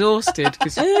cheeks are exhausted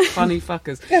because funny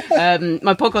fuckers.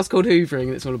 My podcast's called Hoovering,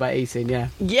 and it's all about eating, yeah.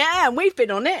 Yeah, and we've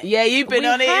been on it. Yeah, you've been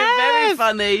on it. You're very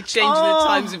funny. Changing the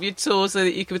times of your tour so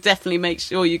that you could definitely make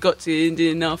sure you got to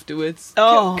Indian afterwards.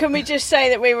 Can we just say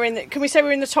that we were in the... Can we say we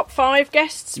were in the top 5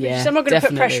 guests? Yeah, I'm not going to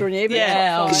put pressure on you.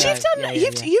 But because you've done...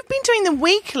 You've been doing them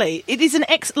weekly. It is an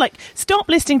stop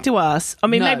listening to us. I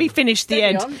mean, maybe finish the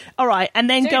end. All right, and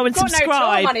then go and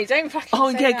subscribe. No honey, don't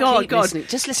fucking God.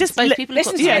 Just listen to both people.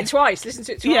 Listen to it twice.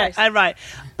 Yeah, right.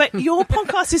 But your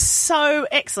podcast is so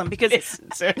excellent because listen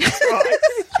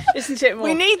to it more.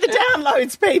 We need the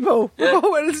downloads, people.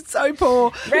 It's so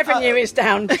poor. Revenue is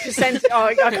down.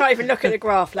 I can't even look at the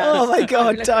graph, lads. Oh my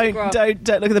God!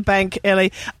 Don't look at the bank,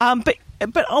 Ellie. But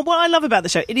what I love about the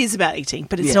show, it is about eating,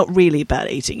 but it's not really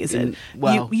about eating, is it?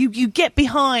 Well, you get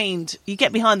behind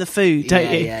the food,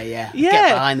 don't you? Yeah.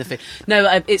 Get behind the food.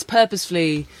 No, it's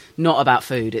purposefully not about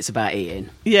food. It's about eating.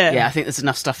 Yeah. I think there's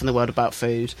enough stuff in the world about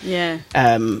food. Yeah.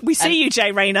 We see you,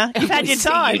 Jay Rayner. You've had your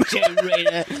time.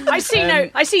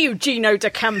 I see you, Gino Da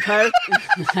Campo.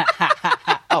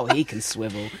 Oh, he can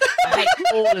swivel. I hate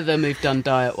all of them who've done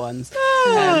diet ones.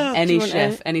 Any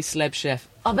celeb chef.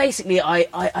 Oh, basically, I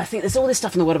think there's all this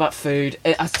stuff in the world about food.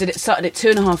 Started it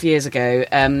 2.5 years ago,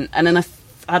 and then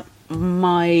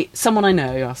someone I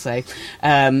know, I'll say,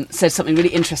 said something really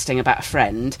interesting about a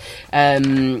friend.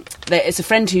 It's a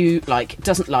friend who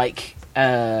doesn't like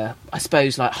I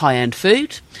suppose high-end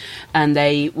food, and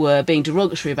they were being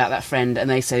derogatory about that friend, and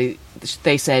they said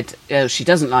she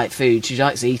doesn't like food, she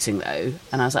likes eating though.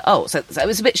 And I was like, so it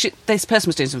was a bit this person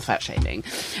was doing some fat shaming,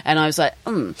 and I was like,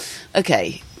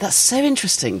 okay, that's so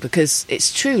interesting, because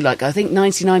it's true. I think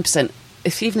 99%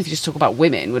 even if you just talk about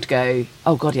women, would go,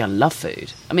 oh God, yeah, I love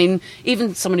food. I mean,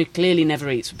 even someone who clearly never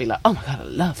eats would be like, oh my God, I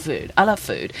love food. I love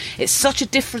food. It's such a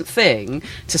different thing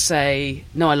to say,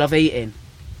 no, I love eating.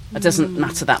 It doesn't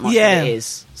matter that much what it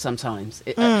is sometimes.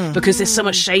 Because there's so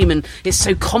much shame and it's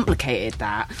so complicated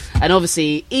that. And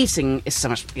obviously eating is so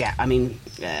much, I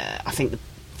think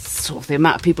the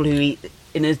amount of people who eat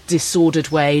in a disordered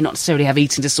way, not necessarily have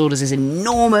eating disorders, is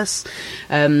enormous.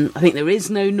 I think there is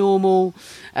no normal.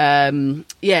 So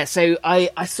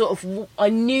I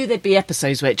knew there'd be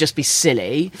episodes where it'd just be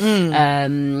silly.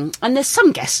 And there's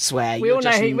some guests where we all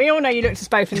know you looked us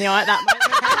both in the eye at that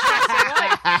moment.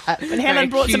 When Helen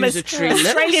brought some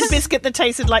Australian biscuit that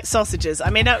tasted like sausages.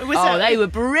 I mean, it was they were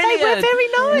brilliant. They were very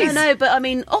nice. No, but I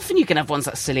mean, often you can have ones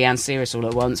that's silly and serious all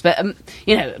at once. But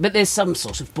but there's some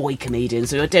sort of boy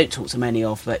comedians who I don't talk to many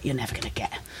of, but you're never going to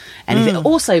get anything.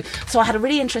 Also, so I had a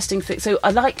really interesting thing. So I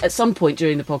like at some point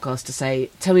during the podcast to say,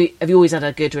 tell me, have you always had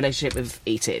a good relationship with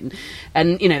eating?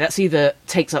 And that's either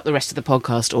takes up the rest of the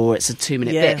podcast or it's a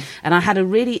 2-minute bit. And I had a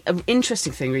really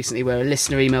interesting thing recently where a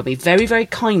listener emailed me very, very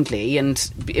kindly,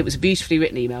 and it was a beautifully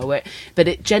written email, but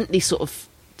it gently sort of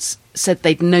said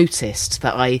they'd noticed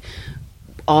that I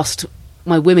asked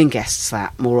my women guests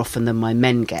that more often than my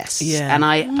men guests. Yeah. And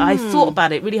I thought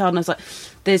about it really hard, and I was like,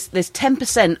 there's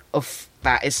 10% of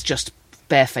that is just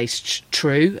barefaced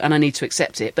true, and I need to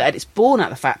accept it. But it's born out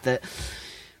of the fact that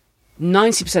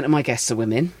 90% of my guests are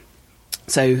women,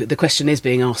 so the question is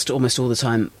being asked almost all the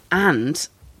time, and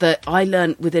that I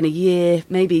learned within a year,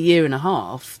 maybe a year and a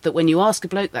half, that when you ask a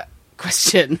bloke that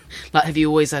question, like, have you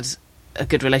always had a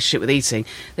good relationship with eating,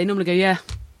 they normally go, yeah.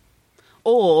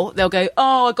 Or they'll go,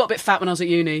 oh, I got a bit fat when I was at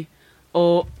uni.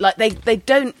 Or, like, they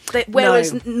don't...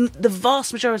 whereas the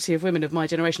vast majority of women of my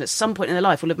generation at some point in their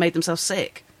life will have made themselves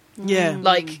sick. Yeah.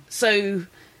 Like, so...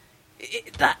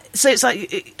 it's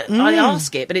like... I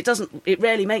ask it, but it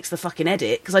rarely makes the fucking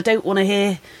edit, because I don't want to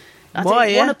hear... I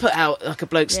don't want to put out like a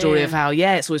bloke story of how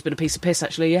it's always been a piece of piss.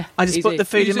 Actually, I just put the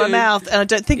food in my mouth and I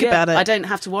don't think about it. I don't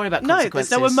have to worry about consequences.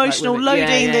 There's no emotional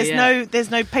loading. There's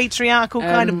no patriarchal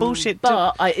kind of bullshit.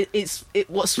 But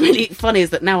what's really funny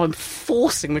is that now I'm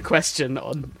forcing the question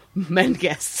on men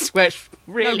guests, where it's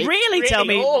really tell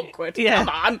me awkward. Yeah.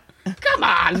 Come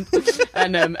on,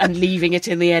 and leaving it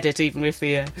in the edit, even if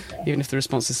the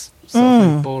response is sort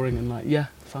of boring and like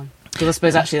fine. Because I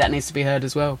suppose actually that needs to be heard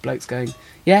as well. Blokes going,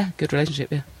 good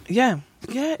relationship, yeah.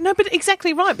 No, but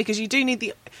exactly right, because you do need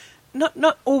the...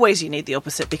 Not always you need the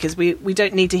opposite, because we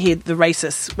don't need to hear the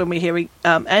racists when we're hearing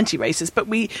anti-racist, but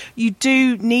you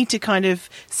do need to kind of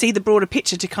see the broader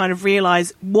picture to kind of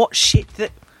realise what shit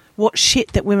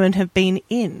that women have been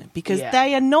in, because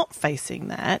they are not facing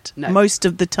that most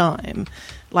of the time,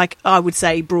 like I would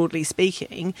say, broadly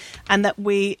speaking, and that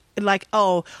we like,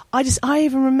 I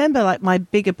even remember like my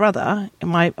bigger brother,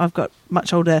 and I've got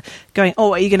much older, going,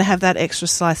 are you going to have that extra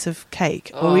slice of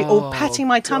cake? Or patting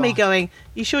my tummy going,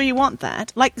 you sure you want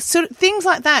that? Like sort of things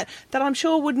like that I'm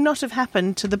sure would not have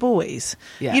happened to the boys.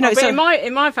 Yeah. But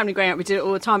in my family growing up, we did it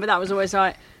all the time, but that was always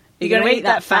like, you're going to eat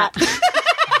that fat.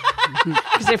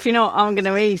 Because if you're not, I'm going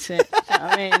to eat it. Do you know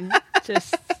what I mean?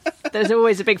 There's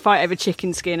always a big fight over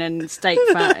chicken skin and steak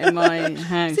fat in my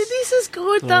house. So this is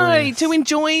good, though, to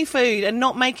enjoy food and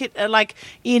not make it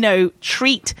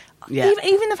treat. Yeah.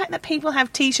 Even the fact that people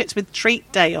have T-shirts with treat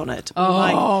day on it.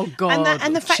 God.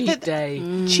 And the fact cheat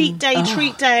day. Cheat day,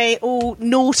 treat day, all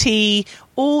naughty,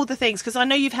 all the things. Because I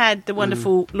know you've had the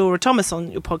wonderful Laura Thomas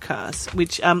on your podcast,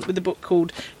 which with a book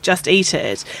called Just Eat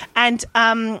It. And...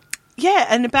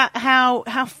 and about how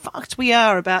fucked we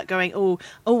are about going,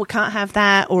 I can't have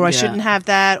that, or I shouldn't have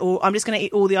that, or I'm just going to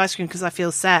eat all the ice cream because I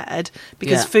feel sad,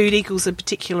 because food equals a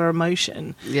particular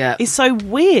emotion. Yeah. It's so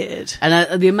weird.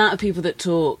 And the amount of people that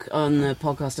talk on the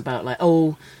podcast about like,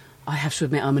 I have to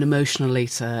admit I'm an emotional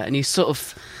eater, and you sort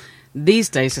of, these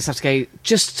days just have to go,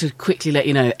 just to quickly let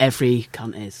you know, every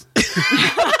cunt is.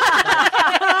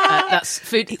 That's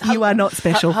food. You are not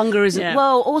special. Hunger isn't. Yeah.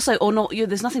 Well, also, or not.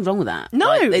 There's nothing wrong with that.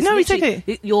 No, it's okay.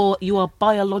 You are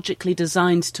biologically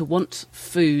designed to want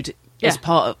food as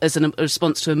a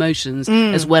response to emotions,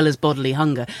 as well as bodily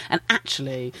hunger. And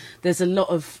actually, there's a lot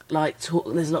of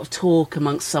talk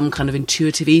amongst some kind of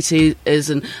intuitive eaters,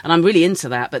 and I'm really into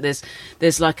that. But there's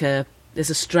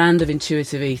a strand of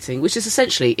intuitive eating, which is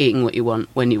essentially eating what you want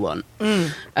when you want.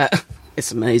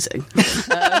 It's amazing.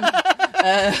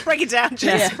 Break it down,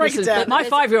 Jess. Break it down. My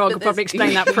 5-year-old could probably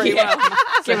explain that pretty well.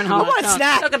 Given half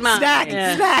snack. But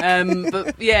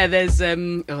there's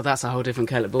that's a whole different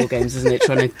kettle of ball games, isn't it?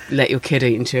 Trying to let your kid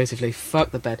eat intuitively. Fuck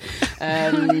the bed.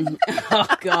 Oh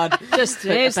God. Just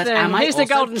here's the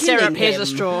golden syrup. Here's a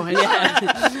straw.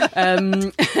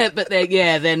 But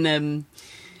then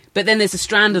But then there's a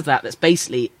strand of that that's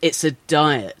basically, it's a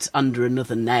diet under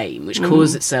another name, which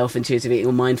calls itself intuitive eating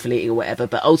or mindful eating or whatever,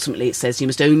 but ultimately it says you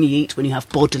must only eat when you have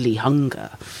bodily hunger.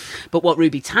 But what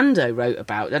Ruby Tandoh wrote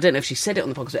about, I don't know if she said it on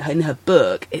the podcast, but in her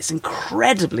book, it's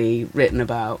incredibly written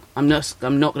about. I'm not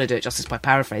going to do it justice by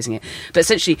paraphrasing it, but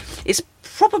essentially it's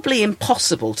probably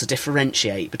impossible to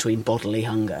differentiate between bodily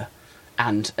hunger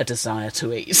and a desire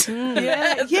to eat.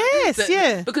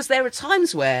 Because there are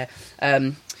times where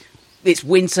it's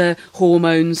winter,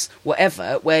 hormones,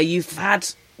 whatever, where you've had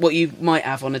what you might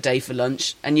have on a day for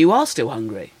lunch and you are still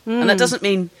hungry. And that doesn't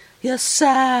mean you're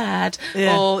sad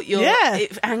or you're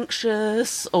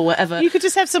anxious or whatever. You could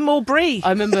just have some more brie. I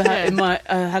remember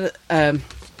I had a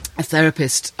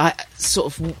therapist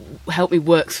sort of helped me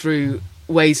work through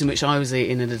ways in which I was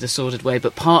eating in a disordered way,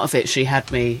 but part of it she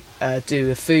had me do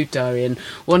a food diary, and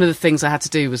one of the things I had to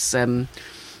do was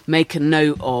make a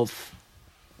note of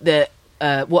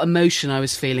what emotion I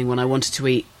was feeling when I wanted to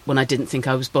eat when I didn't think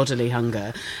I was bodily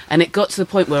hunger. And it got to the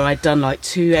point where I'd done like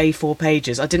 2 A4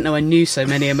 pages. I didn't know I knew so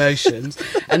many emotions.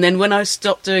 And then when I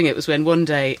stopped doing it was when one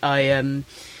day I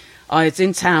was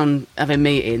in town having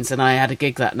meetings and I had a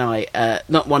gig that night,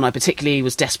 not one I particularly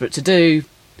was desperate to do,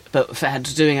 but had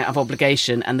to doing it out of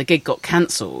obligation, and the gig got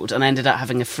cancelled, and I ended up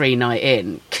having a free night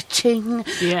in. Ka-ching!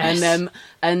 Yes.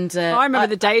 And I remember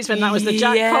the days when that was the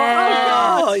jackpot.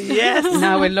 Yeah. Oh, yes.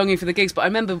 Now we're longing for the gigs, but I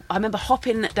remember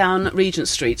hopping down Regent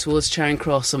Street towards Charing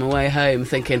Cross on my way home,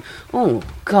 thinking, "Oh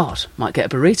God, might get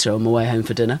a burrito on my way home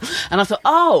for dinner." And I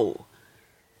thought,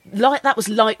 that was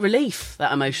light relief.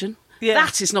 That emotion. Yeah.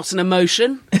 That is not an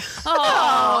emotion.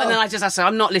 And then I just said,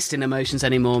 I'm not listing emotions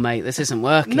anymore, mate. This isn't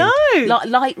working. No.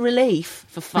 Light relief,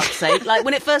 for fuck's sake. Like,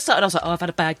 when it first started, I was like, I've had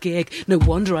a bad gig. No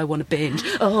wonder I want to binge.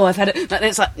 I've had it. But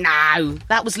it's like, no,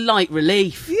 that was light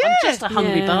relief. Yeah. I'm just a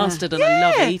hungry bastard and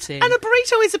I love eating. And a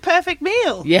burrito is a perfect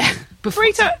meal. Yeah.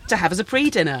 Burrito to have as a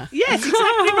pre-dinner. Yes,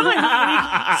 exactly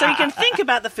right. So you can think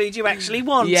about the food you actually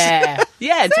want. Yeah.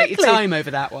 Yeah, exactly. And take your time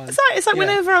over that one. It's like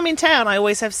whenever I'm in town, I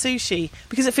always have sushi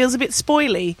because it feels a bit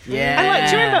spoily. Yeah. And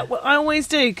do you remember what I always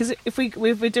do? Because if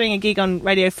we're doing a gig on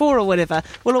Radio 4 or whatever,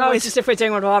 we'll always... just if we're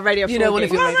doing one of our Radio 4 gigs. One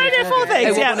of your Radio 4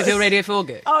 things, one of your Radio 4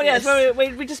 gigs. Oh, yes. Well,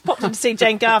 we just popped in to see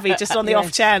Jane Garvey just on the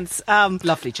off chance.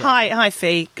 Lovely Jane. Hi,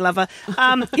 Fee Glover.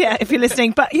 If you're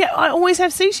listening. But, I always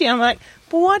have sushi. I'm like...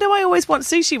 But why do I always want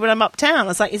sushi when I'm uptown? I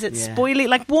was like, is it spoily?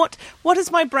 Like, what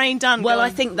has my brain done? Well, I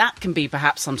think that can be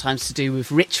perhaps sometimes to do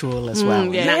with ritual as well.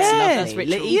 And that's lovely.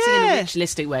 Eating in a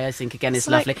ritualistic way, I think, again, is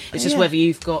lovely. It's just whether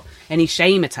you've got any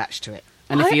shame attached to it.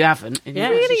 And if you haven't,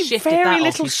 really very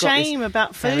little shame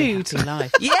about food.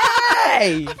 Life. Yay!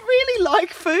 I really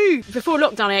like food. Before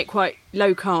lockdown, I ate quite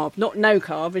low carb, not no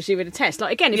carb, as you would attest.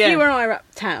 Like again, if you and I are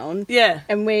uptown,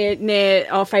 and we're near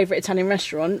our favourite Italian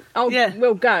restaurant, we'll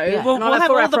go. Yeah. We'll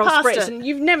have all the pasta.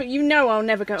 And I'll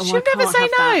never go. She'll never say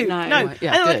no. No.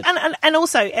 Yeah, and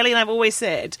also, Ellie and I've always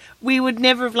said we would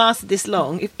never have lasted this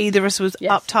long if either of us was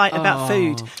uptight about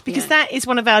food, because that is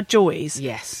one of our joys.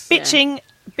 Yes,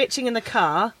 Bitching in the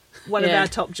car, one of our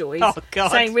top joys. Oh,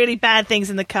 God. Saying really bad things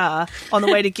in the car on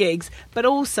the way to gigs, but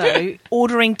also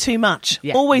ordering too much.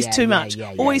 Always too much.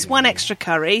 Always one extra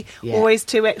curry, always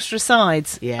 2 extra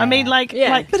sides. Yeah. I mean,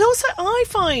 but also I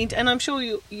find, and I'm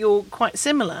sure you're quite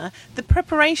similar, the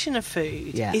preparation of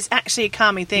food is actually a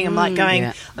calming thing. I'm like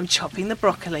going, I'm chopping the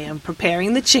broccoli, I'm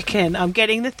preparing the chicken, I'm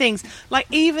getting the things. Like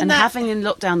even and that... having in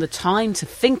lockdown the time to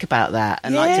think about that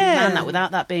and like to plan that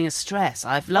without that being a stress.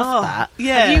 I've loved that.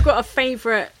 Yeah. Have you got a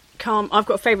favourite I've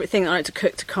got a favourite thing that I like to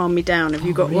cook to calm me down. Have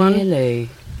you got one? Really?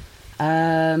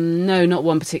 No, not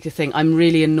one particular thing. I'm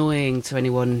really annoying to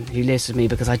anyone who lives with me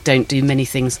because I don't do many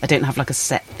things. I don't have like a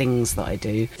set things that I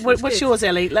do. What's yours,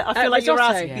 Ellie? I feel like risotto. you're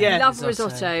asking. Yeah. Love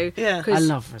risotto. Yeah, I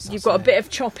love risotto. You've got a bit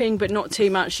of chopping, but not too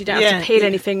much. You don't have to peel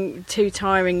anything too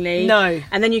tiringly. No,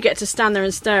 and then you get to stand there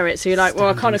and stir it. So you're like, well,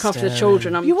 I can't look after the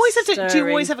children. You always have to. Do you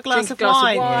always have a glass of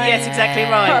wine? Yes, exactly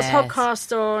right. Put a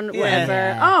podcast on, whatever.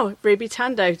 Yeah. Oh, Ruby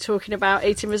Tandoh talking about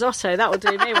eating risotto. That will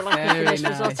do me when I finish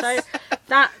risotto.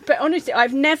 But honestly,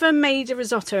 I've never made a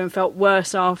risotto and felt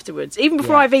worse afterwards. Even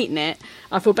before I've eaten it,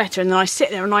 I feel better. And then I sit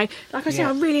there and I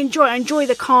really enjoy it. I enjoy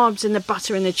the carbs and the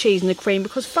butter and the cheese and the cream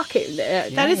because fuck it.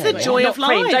 That is the joy of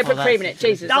life. Don't put cream in it,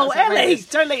 Jesus. Oh, Ellie,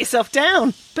 don't let yourself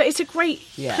down. But it's a great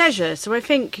pleasure. So I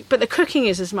think, but the cooking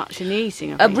is as much in the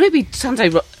eating. Ruby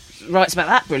Tandoh writes about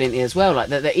that brilliantly as well. Like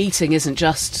that the eating isn't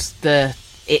just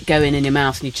it going in your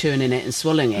mouth and you chewing in it and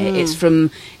swallowing it. It's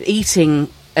from eating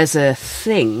as a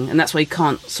thing, and that's why you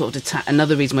can't sort of detach.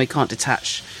 Another reason why you can't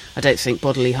detach, I don't think,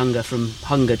 bodily hunger from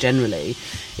hunger generally,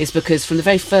 is because from the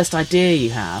very first idea you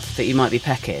have that you might be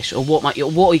peckish, or what are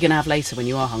you going to have later when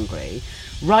you are hungry,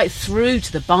 right through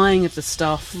to the buying of the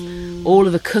stuff, all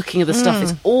of the cooking of the stuff.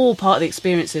 It's all part of the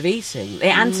experience of eating,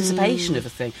 the anticipation of a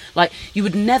thing. Like, you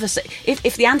would never say,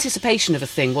 if the anticipation of a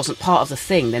thing wasn't part of the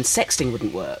thing, then sexting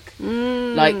wouldn't work.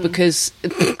 Like, because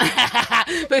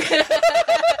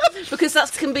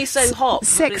that can be so hot.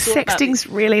 Sexting's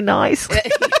really nice.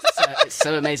 It's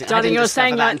so amazing. Darling, you're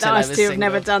saying like us two have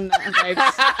never done that, babes.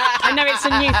 I know it's a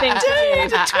new thing to you.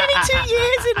 22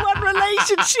 years in one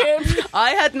relationship.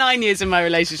 I had 9 years in my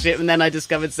relationship, and then I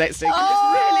discovered sexting.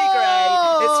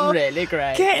 It's really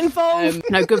great. Get involved.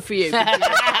 No, good for you.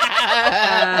 Glad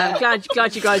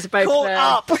you guys are both caught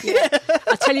up. Yeah.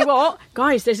 I tell you what,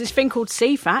 guys, there's this thing called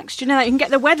CFAX. Do you know that you can get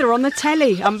the weather on the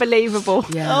telly? Unbelievable.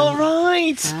 Yeah. All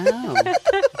right. Wow.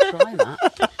 Try that.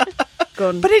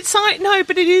 But it's like, no,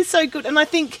 but it is so good. And I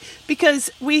think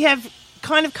because we have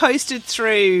kind of coasted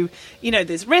through,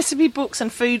 there's recipe books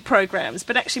and food programs,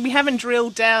 but actually we haven't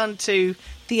drilled down to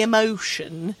the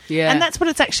emotion. Yeah. And that's what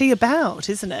it's actually about,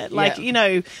 isn't it? Like,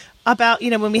 about,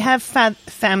 when we have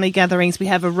family gatherings, we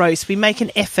have a roast, we make an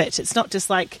effort. It's not just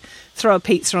like throw a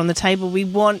pizza on the table. We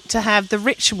want to have the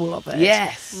ritual of it.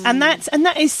 Yes. And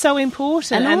that is so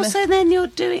important. And also then you're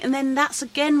doing, and then that's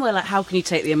again where, like, how can you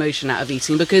take the emotion out of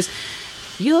eating? Because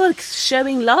you're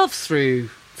showing love through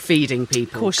feeding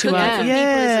people. Of course you Cooking are. for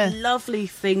Yeah. people is a lovely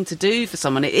thing to do for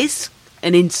someone. It is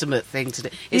an intimate thing to do.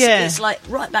 It's like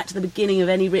right back to the beginning of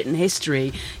any written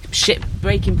history,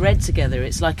 breaking bread together.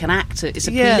 It's like an act. It's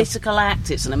a political act.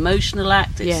 It's an emotional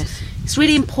act. It's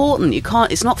really important.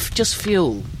 It's not just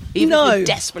fuel. Even if you're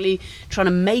desperately trying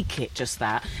to make it just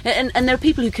that. And there are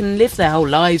people who can live their whole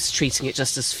lives treating it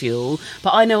just as fuel,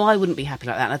 but I know I wouldn't be happy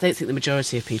like that, and I don't think the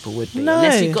majority of people would be. No.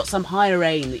 Unless you've got some higher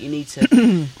aim that you need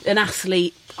to... an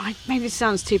athlete... Maybe this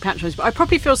sounds too patronising, but I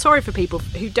probably feel sorry for people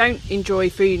who don't enjoy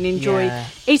food and enjoy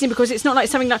eating, because it's not like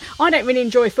something like... I don't really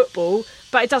enjoy football,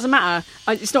 but it doesn't matter.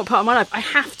 It's not part of my life. I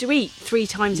have to eat 3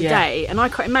 times a day, and I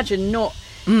can't imagine not...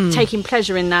 taking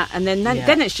pleasure in that, and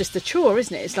then it's just a chore,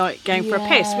 isn't it? It's like going for a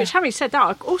piss, which, having said that,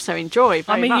 I also enjoy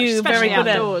very much, you're very good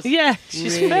outdoors. at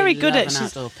she's really very good at an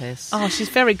outdoor piss. Oh, she's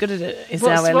very good at it.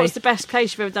 What's the best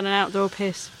place you've ever done an outdoor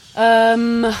piss?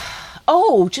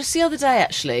 Just the other day,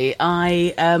 actually,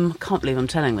 I can't believe I'm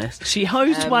telling this. She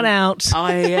hosed one out.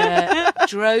 I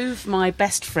drove my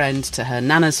best friend to her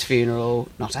nana's funeral.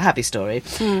 Not a happy story,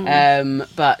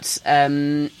 but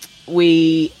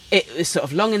it was sort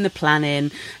of long in the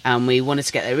planning, and we wanted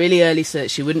to get there really early so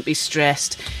that she wouldn't be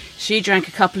stressed. She drank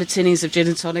a couple of tinnies of gin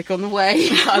and tonic on the way.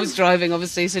 I was driving,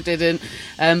 obviously, so didn't.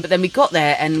 But then we got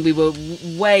there, and we were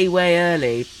way, way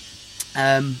early.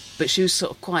 But she was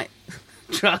sort of quite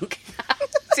drunk,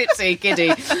 tipsy,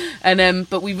 giddy. And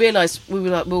but we realised, we were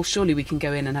like, well, surely we can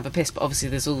go in and have a piss, but obviously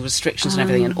there's all restrictions and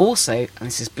everything. And also, and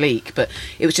this is bleak, but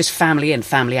it was just family in,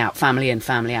 family out, family in,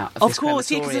 family out. Of course,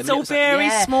 because it's all very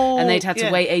small. And they'd had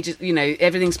to wait ages,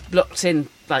 everything's blocked in.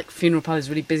 Like, funeral parlour's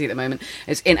really busy at the moment.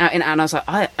 It's in, out, and I was like,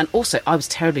 I was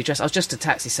terribly dressed. I was just a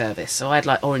taxi service, so I had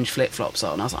like orange flip-flops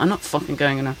on. I was like, I'm not fucking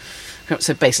going in a...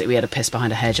 So basically we had a piss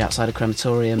behind a hedge outside a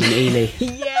crematorium in Ely.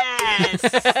 Yes!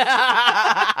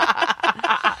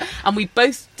 And we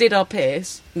both did our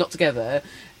piss, not together,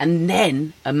 and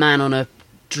then a man on a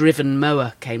driven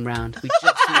mower came round. We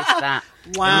just missed that.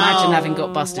 Wow. Imagine having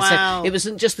got busted. Wow. So it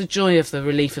wasn't just the joy of the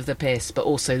relief of the piss, but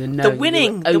also the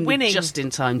knowing the winning just in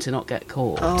time to not get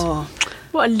caught. Oh,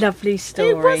 what a lovely story.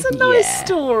 It was a nice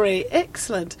story.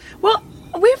 Excellent. Well,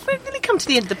 we've really come to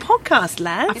the end of the podcast,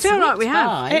 lads. I feel like we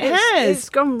have. It has. It's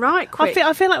gone right quick.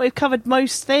 I feel like we've covered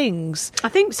most things. I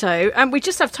think so. And we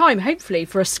just have time, hopefully,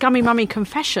 for a scummy mummy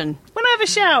confession. When I have a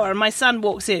shower and my son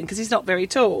walks in, because he's not very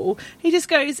tall, he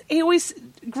always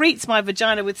greets my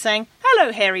vagina with saying,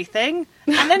 "Hello, hairy thing,"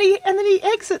 and then he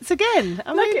exits again.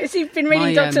 Has he been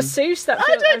reading Dr. Seuss? I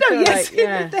don't know. Yes,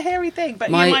 the hairy thing. But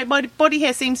my body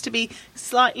hair seems to be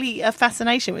slightly a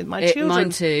fascination with my children. Mine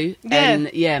too.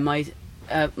 Yeah.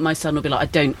 And my son will be like, I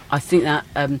don't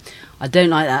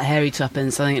like that hairy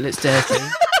tuppence. I think it looks dirty.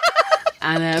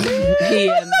 And I love that he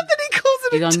calls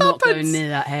it a I'm tuppence. not going near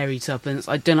that hairy tuppence.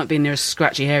 I don't like being near a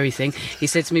scratchy hairy thing. He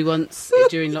said to me once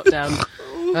during lockdown,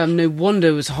 no wonder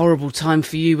it was a horrible time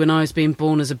for you when I was being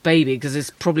born as a baby, because it's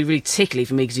probably really tickly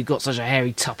for me because you've got such a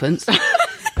hairy tuppence.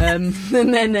 And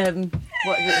then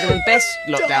the best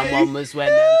lockdown one was when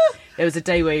there was a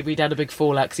day where we'd had a big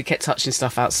fallout because he kept touching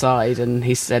stuff outside, and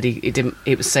he said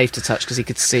it was safe to touch because he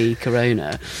could see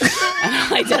corona.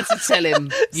 And I had to tell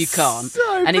him, you can't.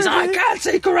 And he's like, I can't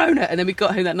see corona. And then we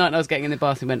got home that night and I was getting in the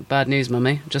bath and went, bad news,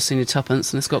 mummy, I've just seen your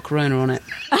tuppence and it's got corona on it.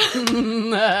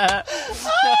 My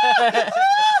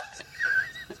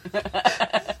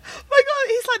God,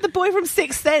 he's like the boy from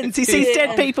Sixth Sense. He sees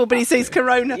dead people, but he sees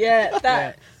corona.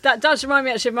 Yeah, that does remind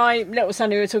me actually of my little son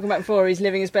who we were talking about before. He's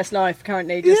living his best life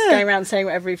currently, just going around saying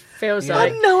whatever he feels like. I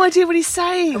have no idea what he's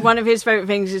saying. And one of his favourite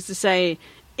things is to say,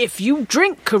 if you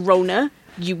drink Corona,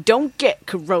 you don't get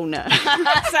Corona.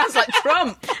 Sounds like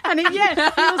Trump. And he'll say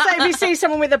if he sees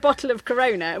someone with a bottle of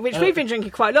Corona, which we've been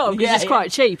drinking quite a lot of because it's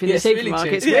quite cheap in the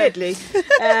supermarkets, really weirdly,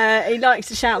 he likes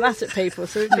to shout that at people,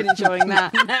 so we've been enjoying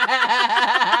that.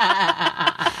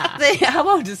 How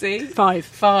old is he?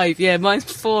 5. Yeah, mine's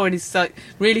 4, and he's like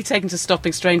really taken to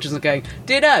stopping strangers and going,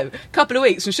 do you know, couple of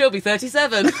weeks and she'll be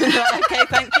 37. Like, okay,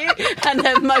 thank you. And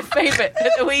then my favourite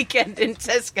at the weekend in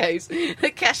Tesco's,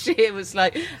 the cashier was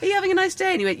like, are you having a nice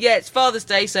day? And he went, yeah, it's Father's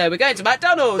Day, so we're going to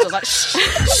McDonald's. I was like,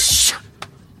 shh.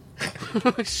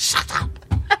 Shut up.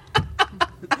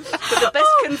 But the best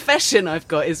confession I've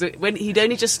got is that when he'd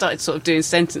only just started sort of doing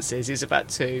sentences, he was about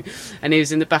 2, and he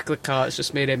was in the back of the car, it's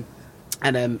just me and him,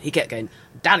 and he kept going,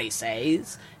 Daddy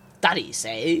says,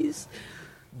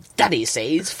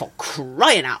 for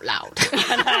crying out loud.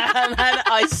 And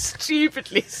I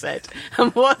stupidly said,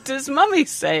 and what does Mummy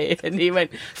say? And he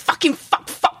went, fucking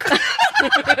fuck.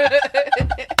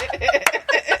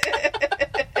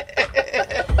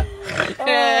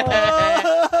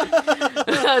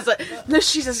 I was like, no,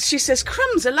 she says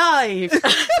crumbs alive.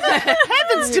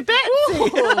 Heavens to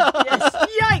Betsy. Yes.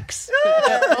 Yikes.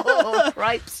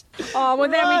 Cripes. Oh, well,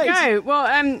 there we go.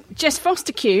 Well, Jess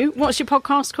Fostekew, what's your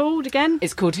podcast called again?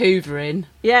 It's called Hoovering.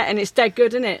 Yeah, and it's dead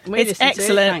good, isn't it? It's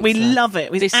excellent. We love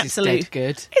it. This is dead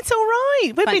good. It's all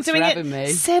right. We've been doing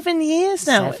it 7 years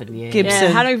now. 7 years. Gibson.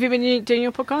 Yeah. How long have you been doing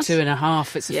your podcast?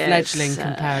 2.5. It's a fledgling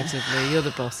comparatively. You're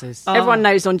the bosses. Everyone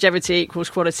knows longevity equals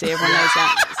quality. Everyone knows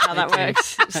that. That's how that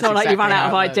works. It's not like you run out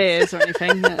of ideas or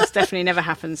anything. That's definitely never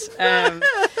happens. I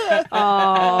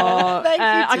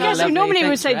guess we normally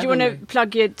would say, do you want to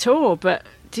plug your tour? But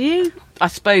do you? I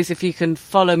suppose if you can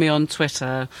follow me on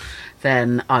Twitter,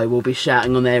 then I will be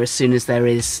shouting on there as soon as there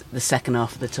is the second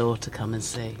half of the tour to come and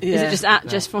see. Yeah. Is it just at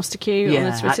Jess Fostekew on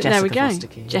the Twitter? There we go.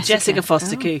 Fostekew. Jessica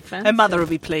Fostekew. Her mother will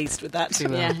be pleased with that. She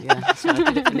will, yeah. So I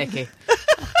did it for Nikki.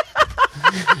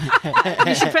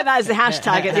 You should put that as the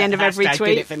hashtag at the end of every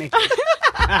tweet. Did it for Nikki.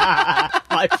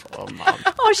 My poor mum.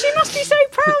 Oh, she must be so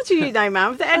proud of you, though, man,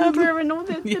 with the Edinburgh and all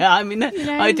the... Yeah, I mean,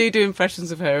 I do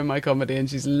impressions of her in my comedy, and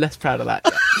she's less proud of that.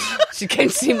 She came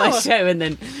to see my show, and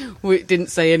then we didn't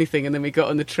say anything, and then we got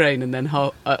on the train, and then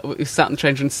we sat on the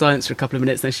train in silence for a couple of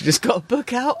minutes, and then she just got a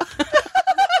book out.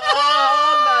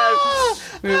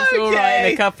 It was all right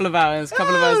in a couple of hours. Later,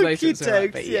 it was all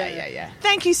right. But yeah.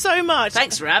 Thank you so much.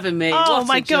 Thanks for having me. Oh,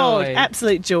 my God.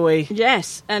 Absolute joy.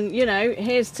 Yes. And,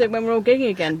 here's to when we're all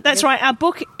gigging again. That's right. Our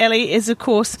book, Ellie, is, of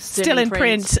course, still in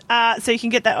print. So you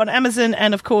can get that on Amazon.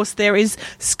 And, of course, there is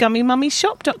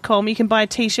ScummyMummyShop.com. You can buy a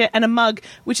T-shirt and a mug,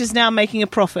 which is now making a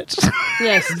profit.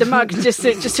 Yes, the mug, just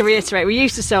to reiterate, we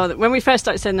used to sell them. When we first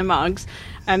started selling the mugs,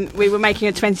 we were making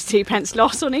a 22p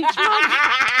loss on each mug.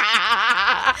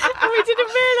 And we didn't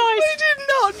realise. We did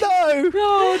not know.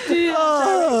 Oh, dear.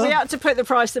 So we had to put the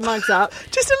price of the mugs up.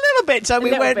 Just a little bit, so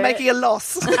we weren't making a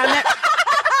loss.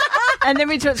 And then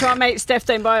we talked to our mate Steph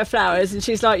Don't Buy Her Flowers, and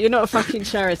she's like, you're not a fucking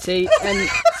charity. And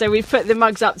so we put the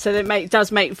mugs up so that it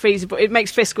does make feasible. It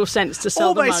makes fiscal sense to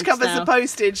sell the mugs. Almost covers the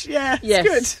postage. Yeah, yes.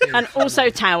 It's good. And also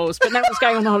towels, but no one's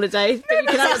going on holiday. But you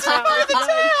can have the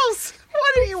towels.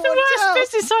 Why do you want the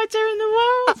worst business idea in the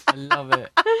world. I love it.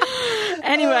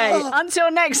 Anyway,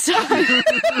 until next time.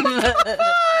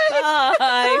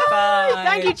 Bye.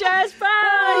 Thank you, Jess.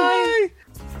 Bye.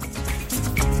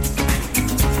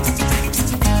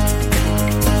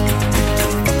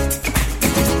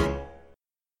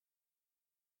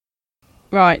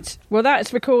 Right. Well,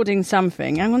 that's recording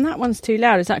something. Hang on, that one's too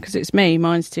loud. Is that because it's me?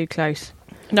 Mine's too close.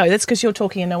 No, that's because you're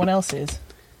talking and no one else is.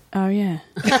 Oh, yeah.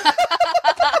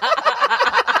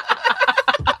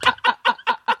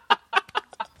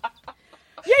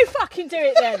 You fucking do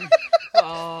it then.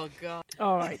 Oh, God.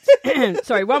 All right.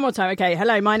 Sorry, one more time. Okay,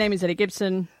 hello, my name is Ellie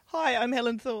Gibson. Hi, I'm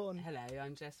Helen Thorne. Hello,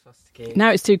 I'm Jess Fostekew.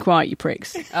 Now it's too quiet, you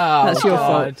pricks. Oh, that's your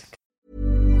fault.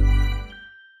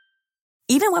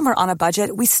 Even when we're on a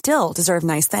budget, we still deserve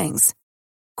nice things.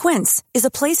 Quince is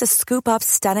a place to scoop up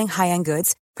stunning high-end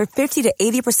goods for 50 to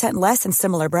 80% less than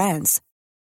similar brands.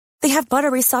 They have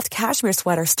buttery soft cashmere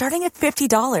sweaters starting at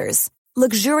 $50,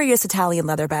 luxurious Italian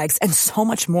leather bags, and so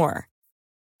much more.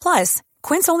 Plus,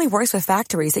 Quince only works with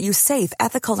factories that use safe,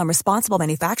 ethical, and responsible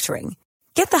manufacturing.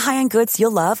 Get the high-end goods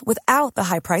you'll love without the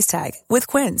high price tag with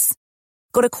Quince.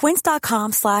 Go to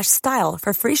quince.com/style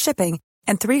for free shipping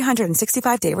and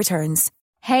 365-day returns.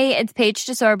 Hey, it's Paige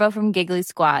DeSorbo from Giggly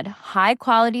Squad. High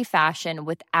quality fashion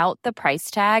without the price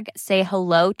tag. Say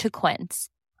hello to Quince.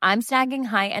 I'm snagging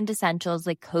high-end essentials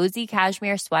like cozy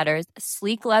cashmere sweaters,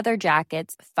 sleek leather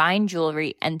jackets, fine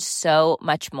jewelry, and so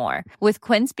much more. With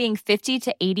Quince being 50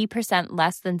 to 80%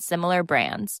 less than similar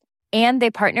brands. And they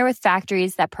partner with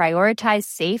factories that prioritize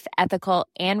safe, ethical,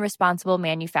 and responsible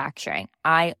manufacturing.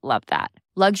 I love that.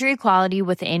 Luxury quality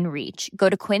within reach. Go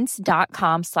to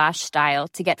quince.com/style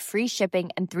to get free shipping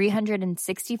and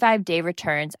 365-day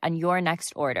returns on your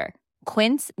next order.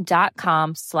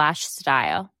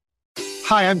 Quince.com/style.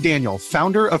 Hi, I'm Daniel,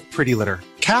 founder of Pretty Litter.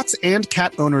 Cats and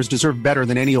cat owners deserve better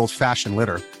than any old-fashioned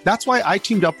litter. That's why I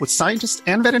teamed up with scientists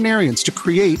and veterinarians to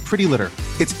create Pretty Litter.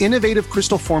 Its innovative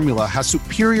crystal formula has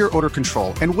superior odor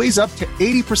control and weighs up to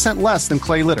 80% less than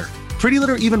clay litter. Pretty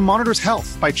Litter even monitors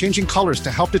health by changing colors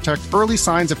to help detect early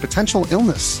signs of potential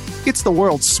illness. It's the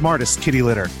world's smartest kitty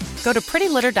litter. Go to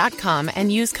prettylitter.com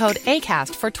and use code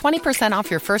ACAST for 20%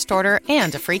 off your first order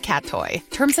and a free cat toy.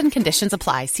 Terms and conditions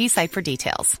apply. See site for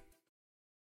details.